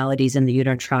 abnormalities in the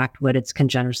uterine tract, whether it's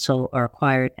congenital or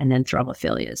acquired, and then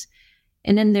thrombophilias.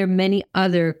 And then there are many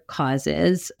other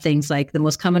causes, things like the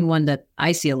most common one that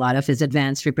I see a lot of is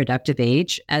advanced reproductive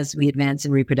age. As we advance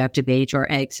in reproductive age, our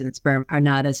eggs and sperm are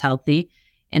not as healthy,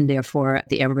 and therefore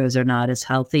the embryos are not as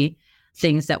healthy.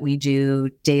 Things that we do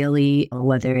daily,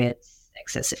 whether it's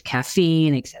excessive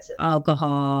caffeine, excessive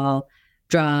alcohol,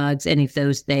 drugs, any of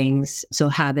those things. So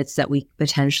habits that we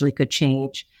potentially could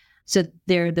change. So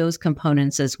there are those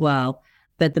components as well.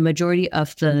 But the majority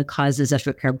of the causes of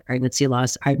recurrent pregnancy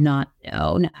loss are not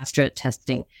known after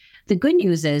testing. The good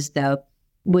news is, though,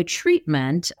 with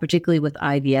treatment, particularly with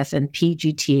IVF and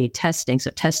PGTA testing, so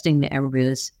testing the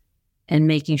embryos and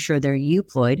making sure they're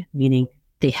euploid, meaning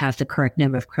they have the correct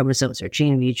number of chromosomes or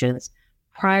gene regions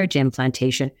prior to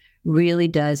implantation, really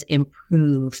does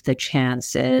improve the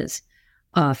chances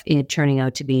of it turning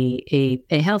out to be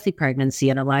a healthy pregnancy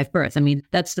and a live birth. I mean,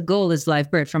 that's the goal, is live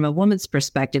birth. From a woman's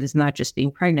perspective, is not just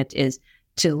being pregnant, is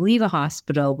to leave a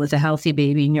hospital with a healthy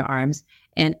baby in your arms,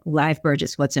 and live birth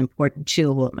is what's important to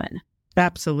a woman.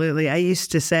 Absolutely. I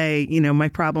used to say, my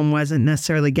problem wasn't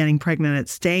necessarily getting pregnant,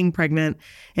 it's staying pregnant.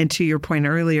 And to your point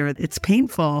earlier, it's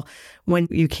painful when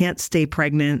you can't stay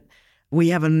pregnant. We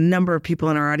have a number of people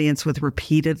in our audience with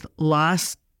repeated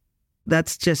loss.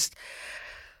 That's just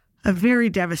a very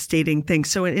devastating thing.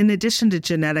 So in addition to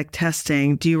genetic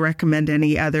testing, do you recommend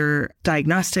any other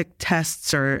diagnostic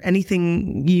tests or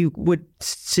anything you would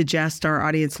suggest our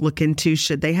audience look into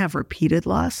should they have repeated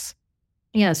loss?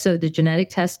 Yeah, so the genetic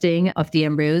testing of the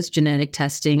embryos, genetic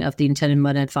testing of the intended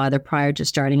mother and father prior to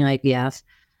starting IVF,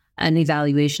 an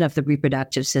evaluation of the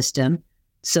reproductive system.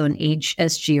 So an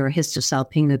HSG or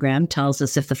histosalpingogram tells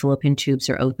us if the fallopian tubes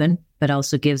are open, but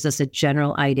also gives us a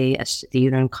general idea as to the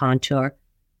uterine contour.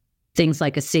 Things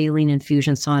like a saline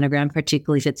infusion sonogram,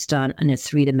 particularly if it's done in a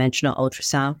three-dimensional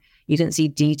ultrasound. You can see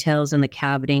details in the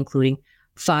cavity, including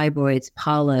fibroids,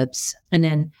 polyps, and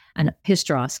then a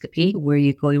hysteroscopy, where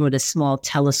you go in with a small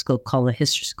telescope called a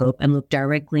hysteroscope and look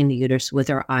directly in the uterus with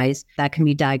our eyes. That can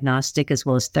be diagnostic as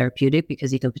well as therapeutic,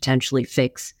 because you can potentially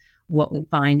fix what we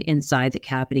find inside the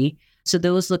cavity. So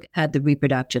those look at the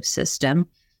reproductive system.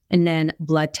 And then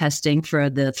blood testing for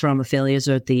the thrombophilias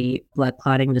or the blood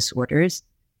clotting disorders.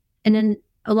 And then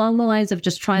along the lines of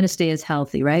just trying to stay as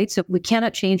healthy, right? So we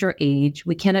cannot change our age.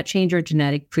 We cannot change our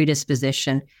genetic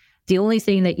predisposition. The only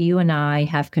thing that you and I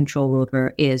have control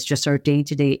over is just our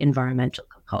day-to-day environmental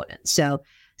components. So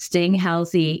staying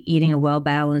healthy, eating a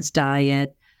well-balanced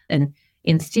diet. And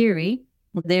in theory,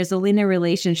 there's a linear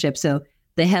relationship. So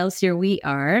the healthier we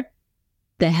are,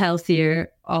 the healthier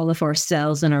all of our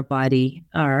cells in our body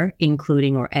are,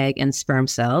 including our egg and sperm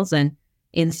cells. And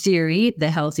in theory, the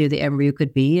healthier the embryo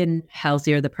could be and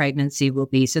healthier the pregnancy will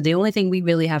be. So the only thing we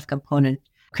really have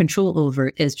control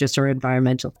over is just our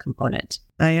environmental component.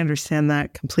 I understand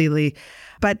that completely.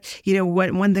 But,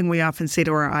 one thing we often say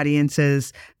to our audience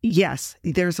is, yes,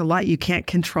 there's a lot you can't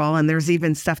control. And there's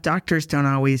even stuff doctors don't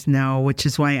always know, which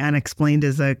is why unexplained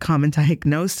is a common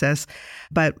diagnosis.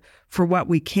 But for what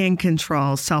we can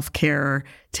control, self-care,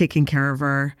 taking care of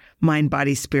our mind,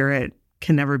 body, spirit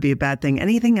can never be a bad thing.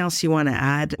 Anything else you want to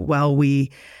add while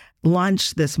we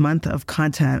launch this month of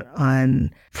content on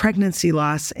pregnancy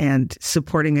loss and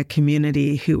supporting a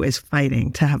community who is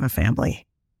fighting to have a family?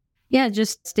 Yeah,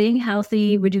 just staying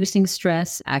healthy, reducing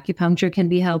stress. Acupuncture can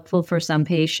be helpful for some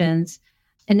patients.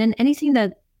 And then anything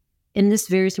that, and this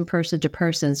varies from person to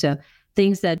person. So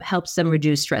things that helps them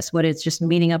reduce stress, whether it's just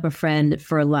meeting up a friend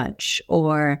for lunch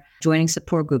or joining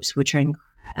support groups, which are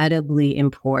incredibly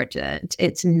important.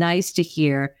 It's nice to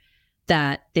hear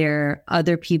that there are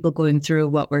other people going through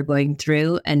what we're going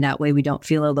through, and that way we don't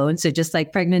feel alone. So just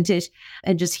like pregnant-ish,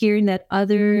 and just hearing that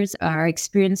others are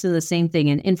experiencing the same thing.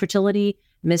 And infertility,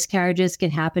 miscarriages can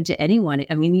happen to anyone.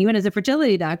 I mean, even as a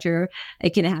fertility doctor,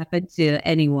 it can happen to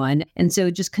anyone. And so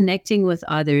just connecting with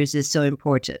others is so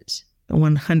important.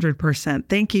 100%.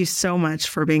 Thank you so much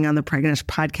for being on the Pregnant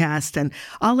podcast. And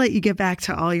I'll let you get back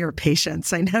to all your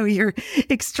patients. I know you're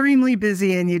extremely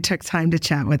busy and you took time to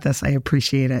chat with us. I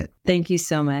appreciate it. Thank you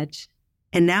so much.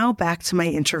 And now back to my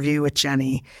interview with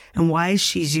Jenny and why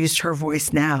she's used her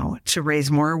voice now to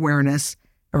raise more awareness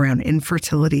around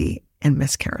infertility and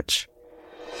miscarriage.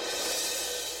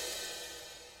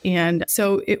 And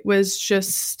so it was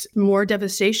just more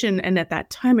devastation. And at that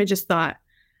time, I just thought,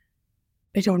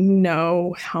 I don't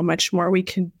know how much more we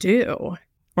can do.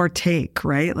 Or take,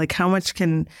 right? Like how much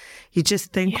can you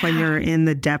just think when you're in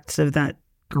the depths of that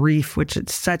grief, which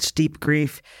it's such deep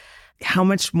grief, how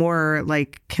much more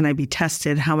can I be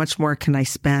tested? How much more can I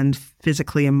spend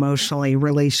physically, emotionally,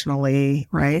 relationally,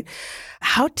 right?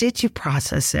 How did you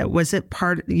process it? Was it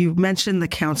you mentioned the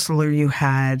counselor you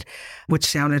had, which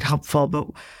sounded helpful, but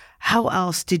how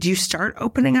else did you start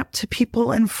opening up to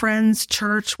people and friends,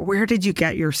 church? Where did you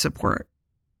get your support?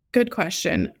 Good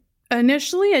question.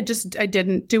 Initially, I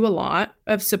didn't do a lot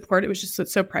of support. It was just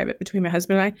so private between my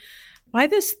husband and I. By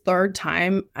this third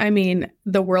time, I mean,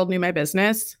 the world knew my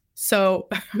business. So,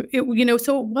 it was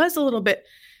a little bit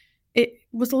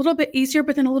easier,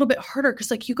 but then a little bit harder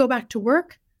because you go back to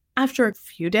work after a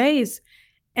few days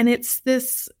and it's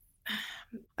this,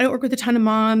 I don't work with a ton of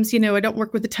moms, I don't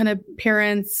work with a ton of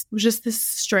parents. It was just this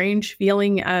strange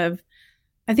feeling of,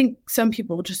 I think some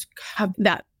people just have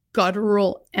that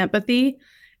guttural empathy.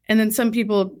 And then some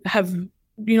people have,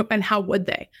 and how would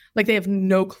they? They have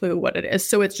no clue what it is.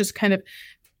 So it's just kind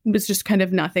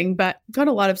of nothing, but got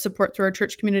a lot of support through our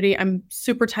church community. I'm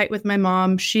super tight with my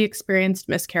mom. She experienced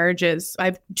miscarriages. I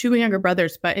have 2 younger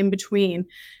brothers, but in between,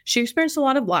 she experienced a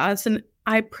lot of loss. And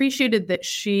I appreciated that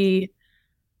she,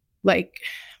 I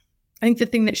think the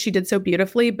thing that she did so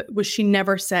beautifully was she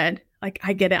never said,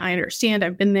 I get it, I understand,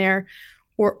 I've been there.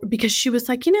 Or because she was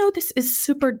like, this is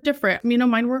super different.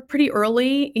 Mine were pretty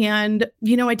early and,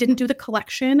 I didn't do the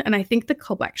collection. And I think the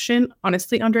collection,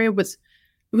 honestly, Andrea, it was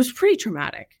pretty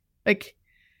traumatic.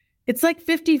 It's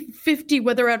 50-50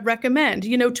 whether I'd recommend,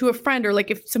 to a friend or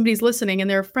if somebody's listening and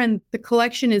they're a friend, the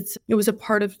collection it was a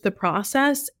part of the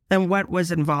process. And what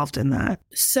was involved in that?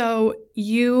 So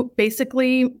you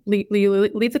basically leave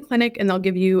the clinic and they'll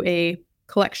give you a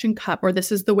collection cup, or this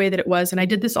is the way that it was. And I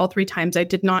did this all 3 times. I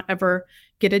did not ever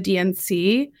get a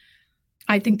DNC.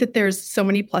 I think that there's so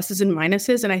many pluses and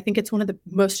minuses. And I think it's one of the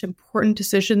most important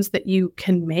decisions that you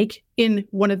can make in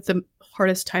one of the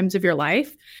hardest times of your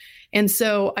life. And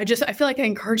so I feel like I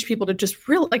encourage people to just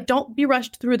don't be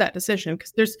rushed through that decision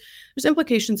because there's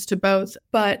implications to both.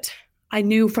 But I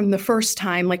knew from the first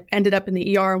time, ended up in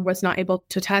the ER and was not able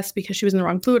to test because she was in the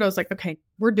wrong fluid. I was like, okay,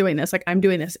 we're doing this. I'm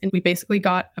doing this. And we basically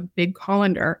got a big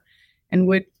colander and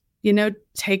would,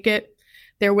 take it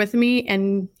there with me.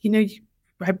 And,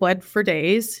 I bled for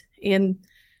days. And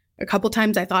a couple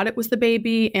times I thought it was the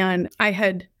baby. And I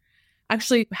had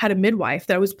actually had a midwife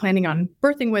that I was planning on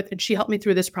birthing with. And she helped me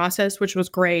through this process, which was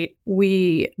great.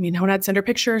 We, and I'd send her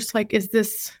pictures is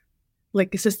this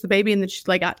the baby? And then she's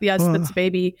like, yes, that's the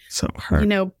baby. So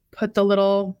hard. Put the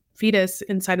little fetus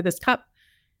inside of this cup.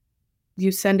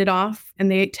 You send it off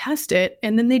and they test it.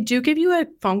 And then they do give you a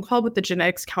phone call with the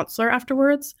genetics counselor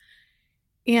afterwards.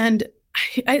 And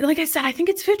like I said, I think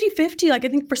it's 50-50. Like, I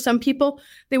think for some people,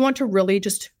 they want to really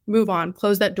just move on,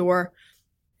 close that door,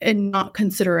 and not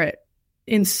consider it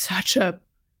in such a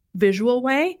visual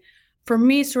way. For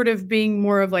me, sort of being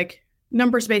more of like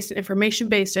numbers-based and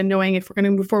information-based, and knowing if we're going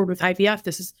to move forward with IVF,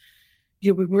 this is,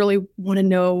 we really want to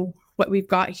know what we've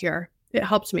got here. It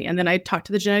helps me. And then I talked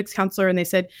to the genetics counselor and they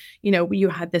said, you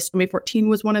had this, 2014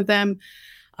 was one of them.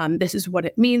 This is what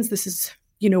it means. This is,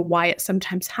 why it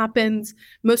sometimes happens.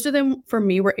 Most of them for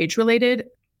me were age-related.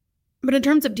 But in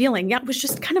terms of dealing, it was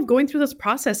just kind of going through those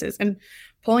processes and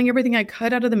pulling everything I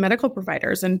could out of the medical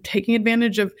providers and taking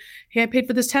advantage of, hey, I paid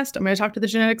for this test. I'm going to talk to the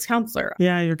genetics counselor.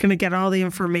 Yeah, you're going to get all the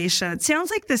information. It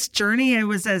sounds like this journey, it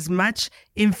was as much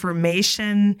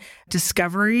information,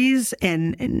 discoveries,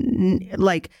 and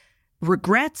like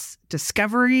regrets,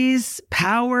 discoveries,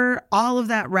 power, all of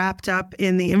that wrapped up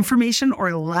in the information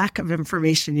or lack of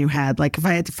information you had. Like, if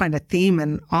I had to find a theme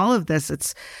in all of this,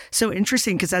 it's so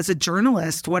interesting because as a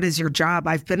journalist, what is your job?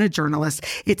 I've been a journalist.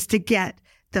 It's to get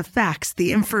the facts,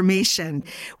 the information.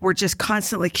 We're just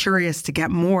constantly curious to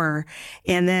get more.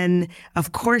 And then,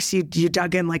 of course, you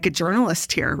dug in like a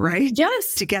journalist here, right?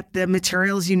 Yes. To get the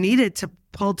materials you needed to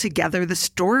pull together the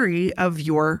story of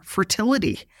your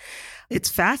fertility. It's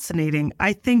fascinating.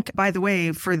 I think, by the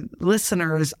way, for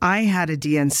listeners, I had a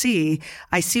DNC.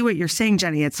 I see what you're saying,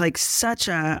 Jenny. It's like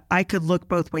I could look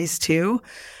both ways too.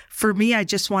 For me, I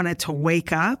just wanted to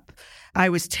wake up. I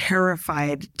was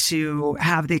terrified to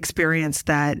have the experience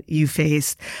that you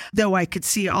faced, though I could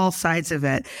see all sides of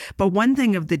it. But one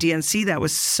thing of the DNC that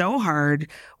was so hard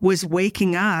was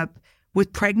waking up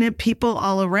with pregnant people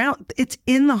all around. It's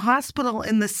in the hospital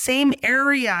in the same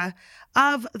area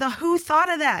of who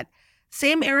thought of that?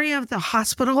 Same area of the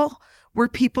hospital where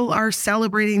people are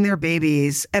celebrating their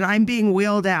babies and I'm being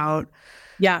wheeled out.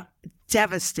 Yeah.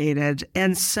 Devastated.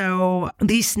 And so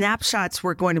these snapshots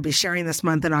we're going to be sharing this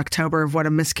month in October of what a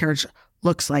miscarriage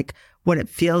looks like, what it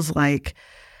feels like,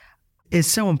 is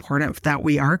so important that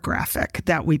we are graphic,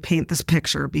 that we paint this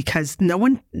picture because no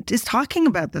one is talking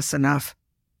about this enough.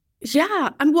 Yeah.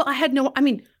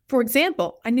 For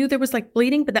example, I knew there was like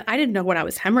bleeding, but then I didn't know when I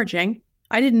was hemorrhaging.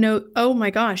 I didn't know, oh my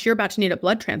gosh, you're about to need a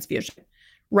blood transfusion,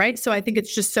 right? So I think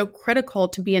it's just so critical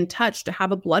to be in touch, to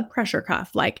have a blood pressure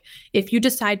cuff. Like, if you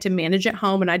decide to manage at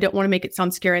home, and I don't want to make it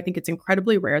sound scary, I think it's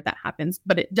incredibly rare that happens,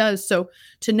 but it does. So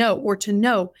to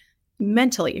know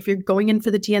mentally, if you're going in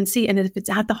for the DNC and if it's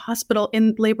at the hospital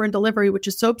in labor and delivery, which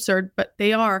is so absurd, but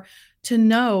they are, to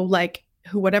know like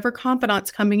whatever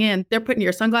confidant's coming in, they're putting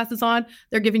your sunglasses on,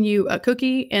 they're giving you a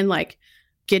cookie and like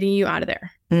getting you out of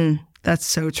there. That's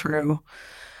so true.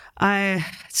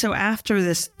 So after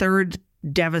this third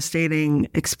devastating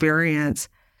experience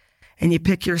and you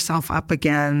pick yourself up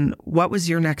again, what was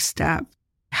your next step?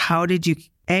 How did you,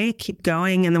 keep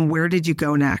going? And then where did you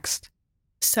go next?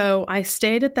 So I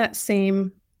stayed at that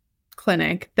same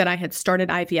clinic that I had started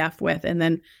IVF with and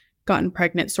then gotten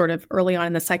pregnant sort of early on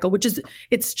in the cycle,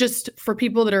 it's just for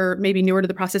people that are maybe newer to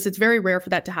the process, it's very rare for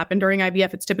that to happen during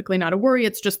IVF. It's typically not a worry.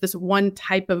 It's just this one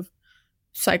type of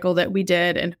cycle that we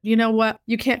did. And you know what?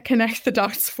 You can't connect the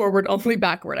dots forward, only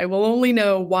backward. I will only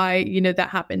know why, that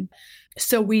happened.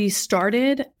 So we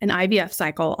started an IVF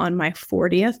cycle on my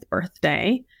 40th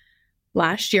birthday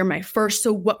last year,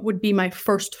 so what would be my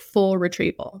first full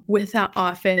retrieval with that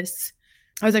office.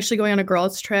 I was actually going on a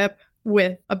girls' trip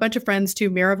with a bunch of friends to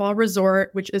Miraval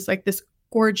Resort, which is like this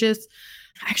gorgeous,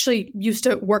 I actually used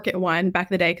to work at one back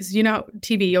in the day because,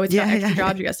 TV, you always got extra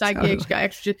jobs, you got side gigs, you got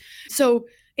extra. So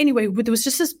anyway, there was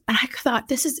just this, and I thought,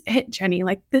 this is it, Jenny.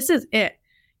 Like, this is it.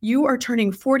 You are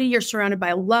turning 40. You're surrounded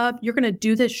by love. You're going to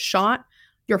do this shot,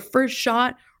 your first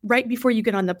shot, right before you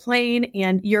get on the plane.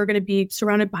 And you're going to be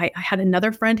surrounded by, I had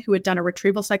another friend who had done a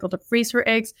retrieval cycle to freeze her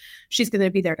eggs. She's going to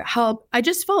be there to help. I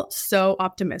just felt so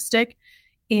optimistic.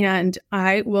 And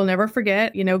I will never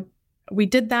forget, we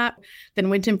did that, then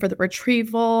went in for the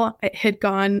retrieval. It had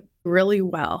gone really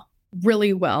well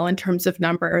in terms of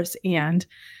numbers and,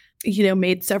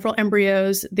 made several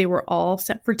embryos. They were all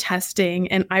sent for testing.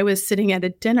 And I was sitting at a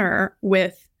dinner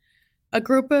with a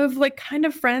group of like kind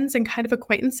of friends and kind of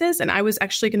acquaintances. And I was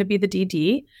actually going to be the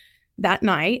DD that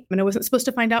night. And I wasn't supposed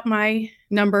to find out my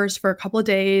numbers for a couple of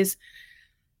days.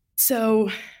 So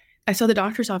I saw the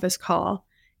doctor's office call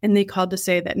and they called to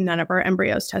say that none of our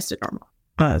embryos tested normal.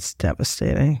 That's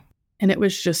devastating. And it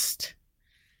was just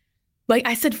like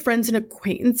I said, friends and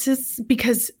acquaintances,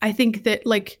 because I think that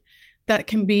like that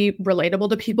can be relatable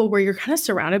to people, where you're kind of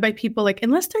surrounded by people, like,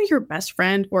 unless they're your best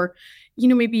friend or,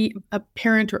 maybe a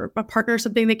parent or a partner or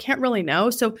something, they can't really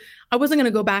know. So I wasn't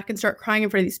going to go back and start crying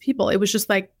in front of these people. It was just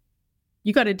like,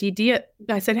 you got to DD it.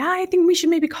 I said, I think we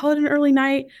should maybe call it an early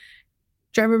night,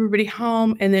 drive everybody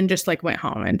home, and then just like went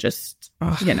home and just,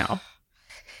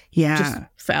 just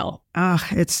fell. Oh,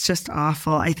 it's just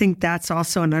awful. I think that's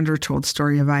also an undertold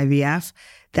story of IVF,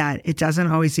 that it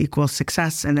doesn't always equal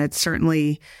success. And it's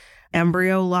certainly,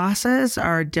 embryo losses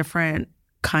are different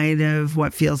kind of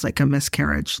what feels like a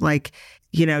miscarriage. Like,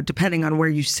 depending on where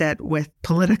you sit with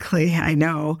politically, I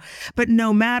know, but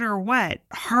no matter what,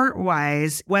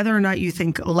 heart-wise, whether or not you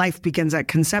think life begins at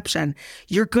conception,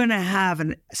 you're going to have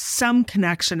some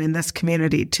connection in this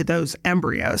community to those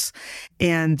embryos.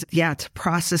 And to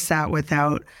process that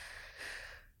without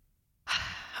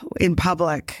in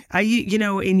public.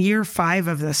 In year 5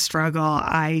 of this struggle,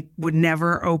 I would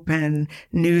never open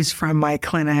news from my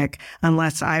clinic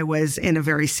unless I was in a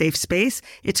very safe space.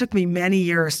 It took me many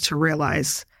years to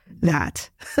realize that.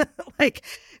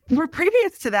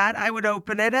 Previous to that, I would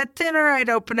open it at dinner. I'd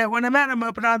open it when I'm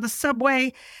open on the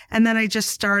subway. And then I just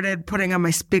started putting on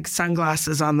my big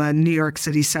sunglasses on the New York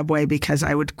City subway because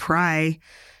I would cry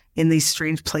in these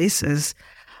strange places.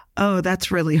 Oh,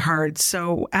 that's really hard.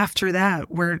 So after that,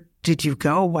 where did you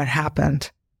go? What happened?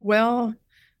 Well,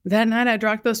 that night I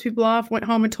dropped those people off, went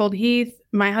home and told Heath,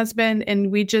 my husband,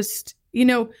 and we just, we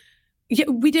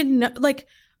didn't know,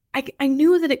 I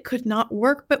knew that it could not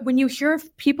work, but when you hear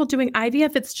of people doing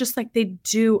IVF, it's just like they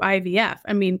do IVF.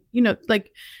 I mean, and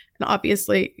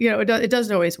obviously, it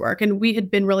doesn't always work. And we had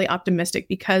been really optimistic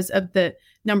because of the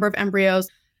number of embryos.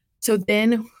 So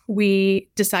then we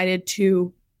decided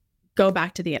to go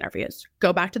back to the interviews,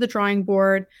 go back to the drawing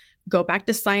board, go back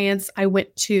to science. I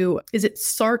went to, is it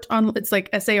SART on, it's like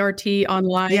SART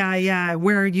online. Yeah.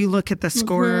 Where you look at the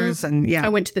scores I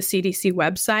went to the CDC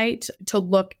website to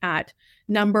look at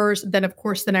numbers. Then of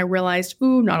course, I realized,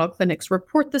 not all clinics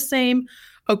report the same.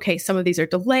 Okay. Some of these are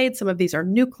delayed. Some of these are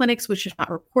new clinics, which is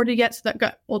not reported yet. So that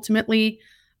got ultimately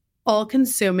all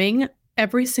consuming.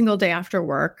 Every single day after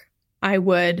work, I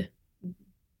would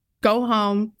go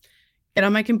home, get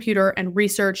on my computer and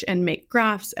research and make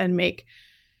graphs and make,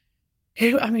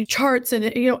 charts and,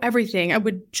 everything. I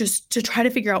would just to try to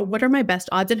figure out what are my best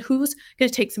odds and who's going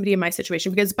to take somebody in my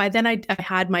situation. Because by then I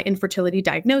had my infertility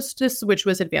diagnosis, which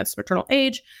was advanced maternal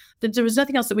age. There was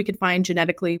nothing else that we could find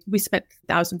genetically. We spent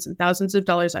thousands and thousands of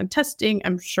dollars on testing.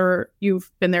 I'm sure you've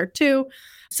been there too.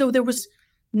 So there was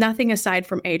nothing aside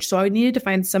from age. So I needed to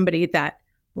find somebody that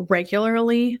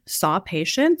regularly saw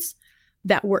patients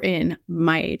that were in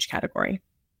my age category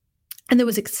and that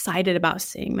was excited about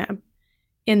seeing them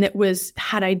and that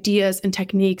had ideas and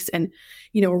techniques and,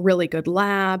 a really good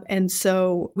lab. And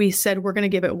so we said, we're going to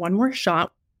give it one more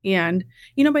shot. And,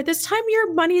 by this time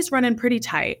your money's running pretty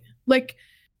tight.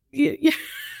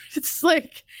 It's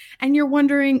like, and you're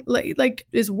wondering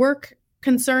is work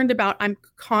concerned about, I'm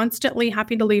constantly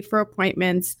having to leave for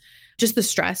appointments, just the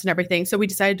stress and everything. So we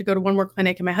decided to go to one more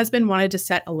clinic and my husband wanted to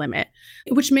set a limit,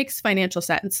 which makes financial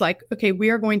sense. Okay,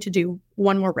 we are going to do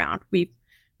one more round. We've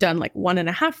done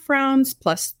 1.5 rounds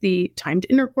plus the timed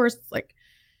intercourse.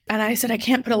 And I said, I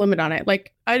can't put a limit on it.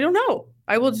 I don't know.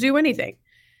 I will do anything.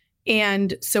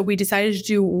 And so we decided to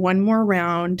do one more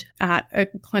round at a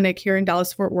clinic here in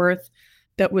Dallas, Fort Worth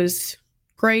that was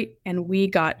great. And we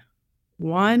got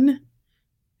one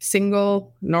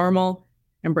single normal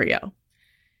embryo.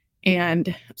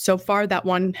 And so far, that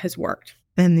one has worked.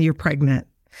 And you're pregnant.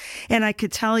 And I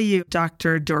could tell you,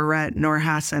 Dr. Dorette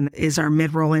Noor-Hassan is our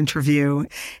mid-roll interview.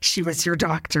 She was your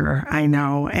doctor, I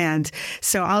know. And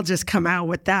so I'll just come out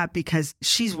with that because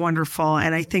she's wonderful.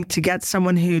 And I think to get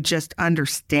someone who just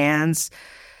understands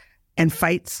and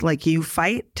fights like you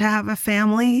fight to have a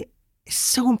family is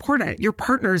so important. Your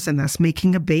partner's in this,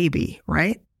 making a baby,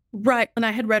 right? Right. And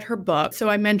I had read her book. So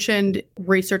I mentioned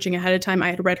researching ahead of time. I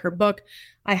had read her book.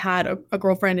 I had a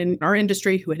girlfriend in our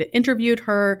industry who had interviewed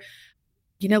her.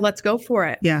 Let's go for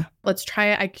it. Yeah. Let's try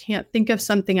it. I can't think of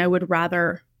something I would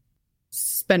rather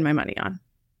spend my money on.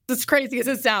 As crazy as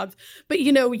it sounds, but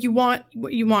you want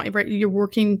what you want, right? You're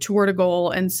working toward a goal.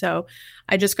 And so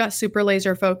I just got super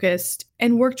laser focused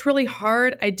and worked really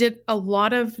hard. I did a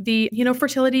lot of the,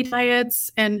 fertility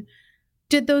diets and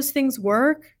did those things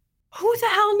work? Who the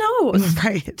hell knows?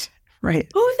 Right.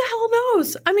 Who the hell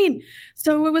knows?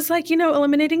 So it was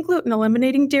eliminating gluten,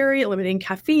 eliminating dairy, eliminating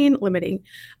caffeine, eliminating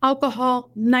alcohol,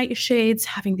 nightshades,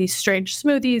 having these strange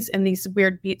smoothies and these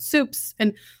weird beet soups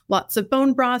and lots of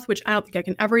bone broth, which I don't think I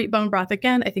can ever eat bone broth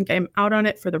again. I think I'm out on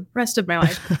it for the rest of my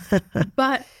life.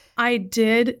 But I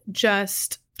did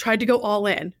just try to go all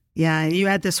in. Yeah. And you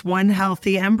had this one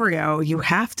healthy embryo. You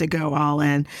have to go all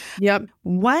in. Yep.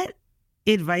 What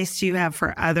advice do you have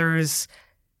for others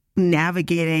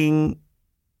navigating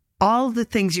all the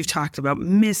things you've talked about,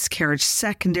 miscarriage,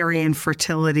 secondary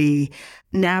infertility,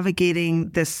 navigating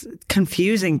this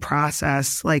confusing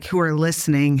process, like who are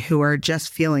listening, who are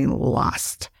just feeling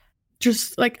lost?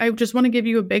 I just want to give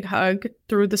you a big hug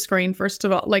through the screen, first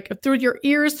of all, like through your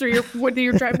ears, whether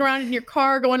you're driving around in your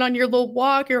car, going on your little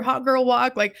walk, your hot girl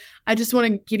walk. Like, I just want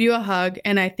to give you a hug.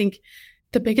 And I think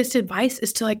the biggest advice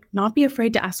is to not be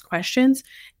afraid to ask questions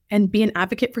and be an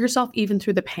advocate for yourself, even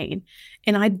through the pain.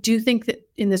 And I do think that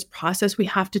in this process, we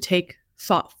have to take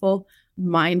thoughtful,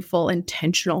 mindful,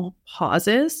 intentional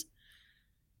pauses.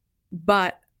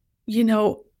 But,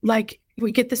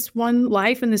 we get this one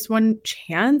life and this one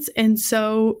chance. And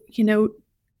so,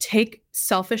 take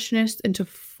selfishness into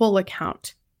full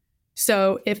account.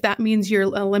 So if that means you're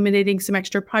eliminating some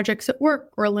extra projects at work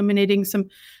or eliminating some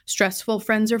stressful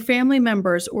friends or family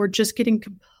members or just getting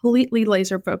completely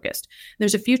laser focused.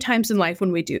 There's a few times in life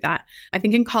when we do that. I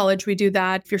think in college we do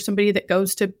that. If you're somebody that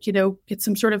goes to, get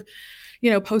some sort of,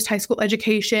 post-high school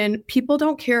education, people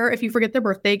don't care if you forget their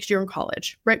birthday because you're in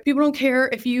college, right? People don't care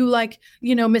if you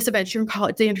miss events, you're in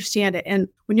college, they understand it. And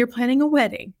when you're planning a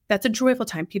wedding, that's a joyful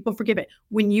time. People forgive it.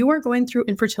 When you are going through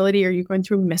infertility or you're going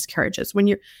through miscarriages, when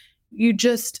you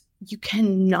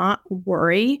cannot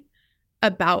worry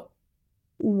about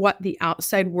what the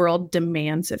outside world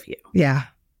demands of you. Yeah.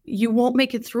 You won't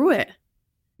make it through it.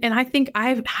 And I think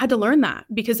I've had to learn that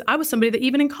because I was somebody that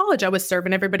even in college, I was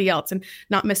serving everybody else and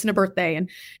not missing a birthday and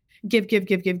give.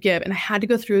 And I had to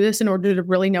go through this in order to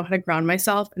really know how to ground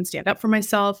myself and stand up for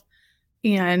myself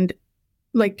and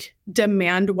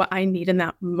demand what I need in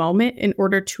that moment in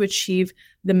order to achieve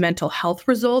the mental health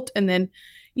result. And then,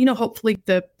 hopefully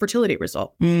the fertility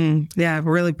result. Yeah,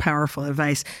 really powerful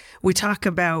advice. We talk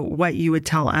about what you would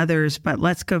tell others, but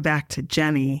let's go back to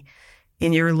Jenny.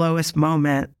 In your lowest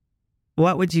moment,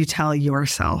 what would you tell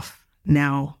yourself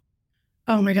now?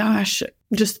 Oh my gosh.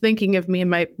 Just thinking of me in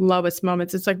my lowest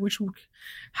moments, it's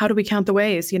how do we count the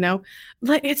ways,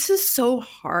 It's just so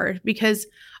hard because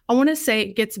I want to say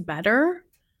it gets better,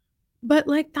 but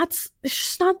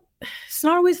it's not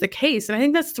always the case. And I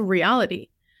think that's the reality.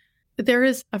 There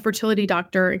is a fertility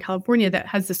doctor in California that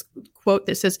has this quote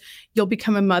that says, "You'll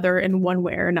become a mother in one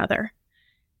way or another."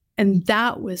 And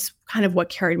that was kind of what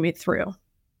carried me through.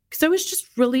 Because I was just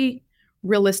really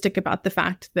realistic about the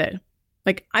fact that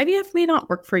IVF may not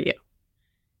work for you.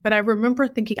 But I remember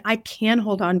thinking, I can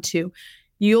hold on to,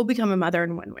 you'll become a mother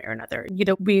in one way or another.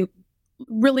 We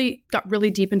really got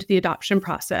really deep into the adoption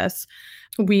process.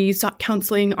 We sought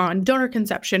counseling on donor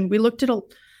conception. We looked at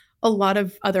a lot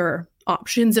of other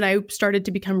options and I started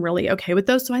to become really okay with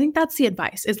those. So I think that's the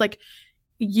advice is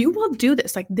you will do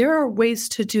this. There are ways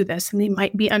to do this and they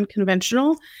might be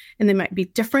unconventional and they might be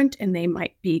different and they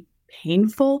might be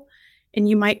painful. And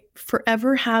you might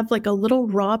forever have a little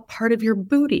raw part of your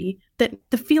booty that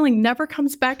the feeling never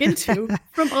comes back into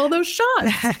from all those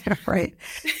shots. Right.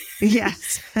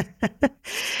 Yes.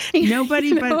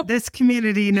 Nobody but this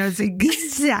community knows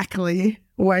exactly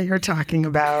what you're talking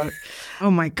about.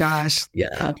 Oh my gosh.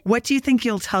 Yeah. What do you think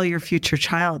you'll tell your future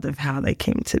child of how they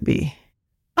came to be?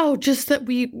 Oh, just that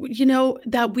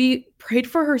that we prayed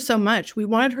for her so much. We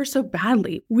wanted her so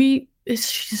badly.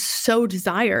 She's so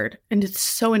desired and it's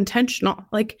so intentional.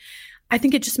 I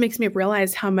think it just makes me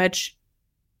realize how much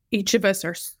each of us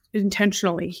are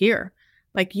intentionally here.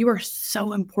 You are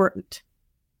so important.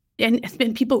 And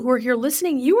people who are here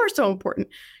listening, you are so important.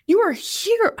 You are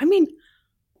here. I mean,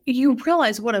 you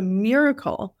realize what a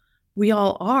miracle we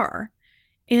all are.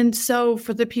 And so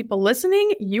for the people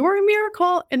listening, you are a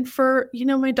miracle. And for,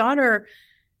 my daughter,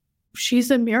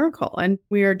 she's a miracle. And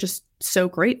we are just so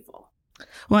grateful.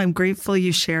 Well, I'm grateful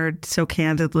you shared so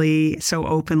candidly, so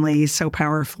openly, so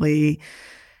powerfully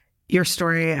your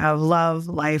story of love,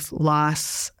 life,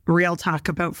 loss, real talk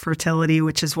about fertility,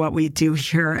 which is what we do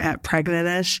here at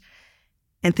Pregnant-ish.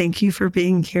 And thank you for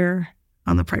being here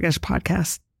on the Pregnant-ish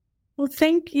podcast. Well,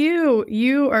 thank you.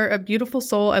 You are a beautiful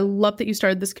soul. I love that you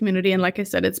started this community. And like I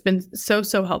said, it's been so,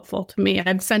 so helpful to me.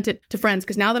 I've sent it to friends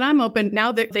because now that I'm open,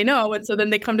 now that they know. And so then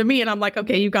they come to me and I'm like,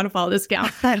 okay, you've got to follow this gal.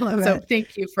 I love it. So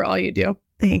thank you for all you do.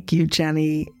 Thank you,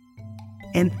 Jenny.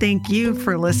 And thank you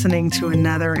for listening to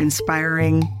another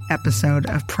inspiring episode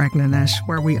of Pregnant-ish,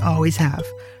 where we always have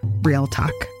real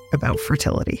talk about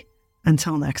fertility.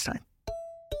 Until next time.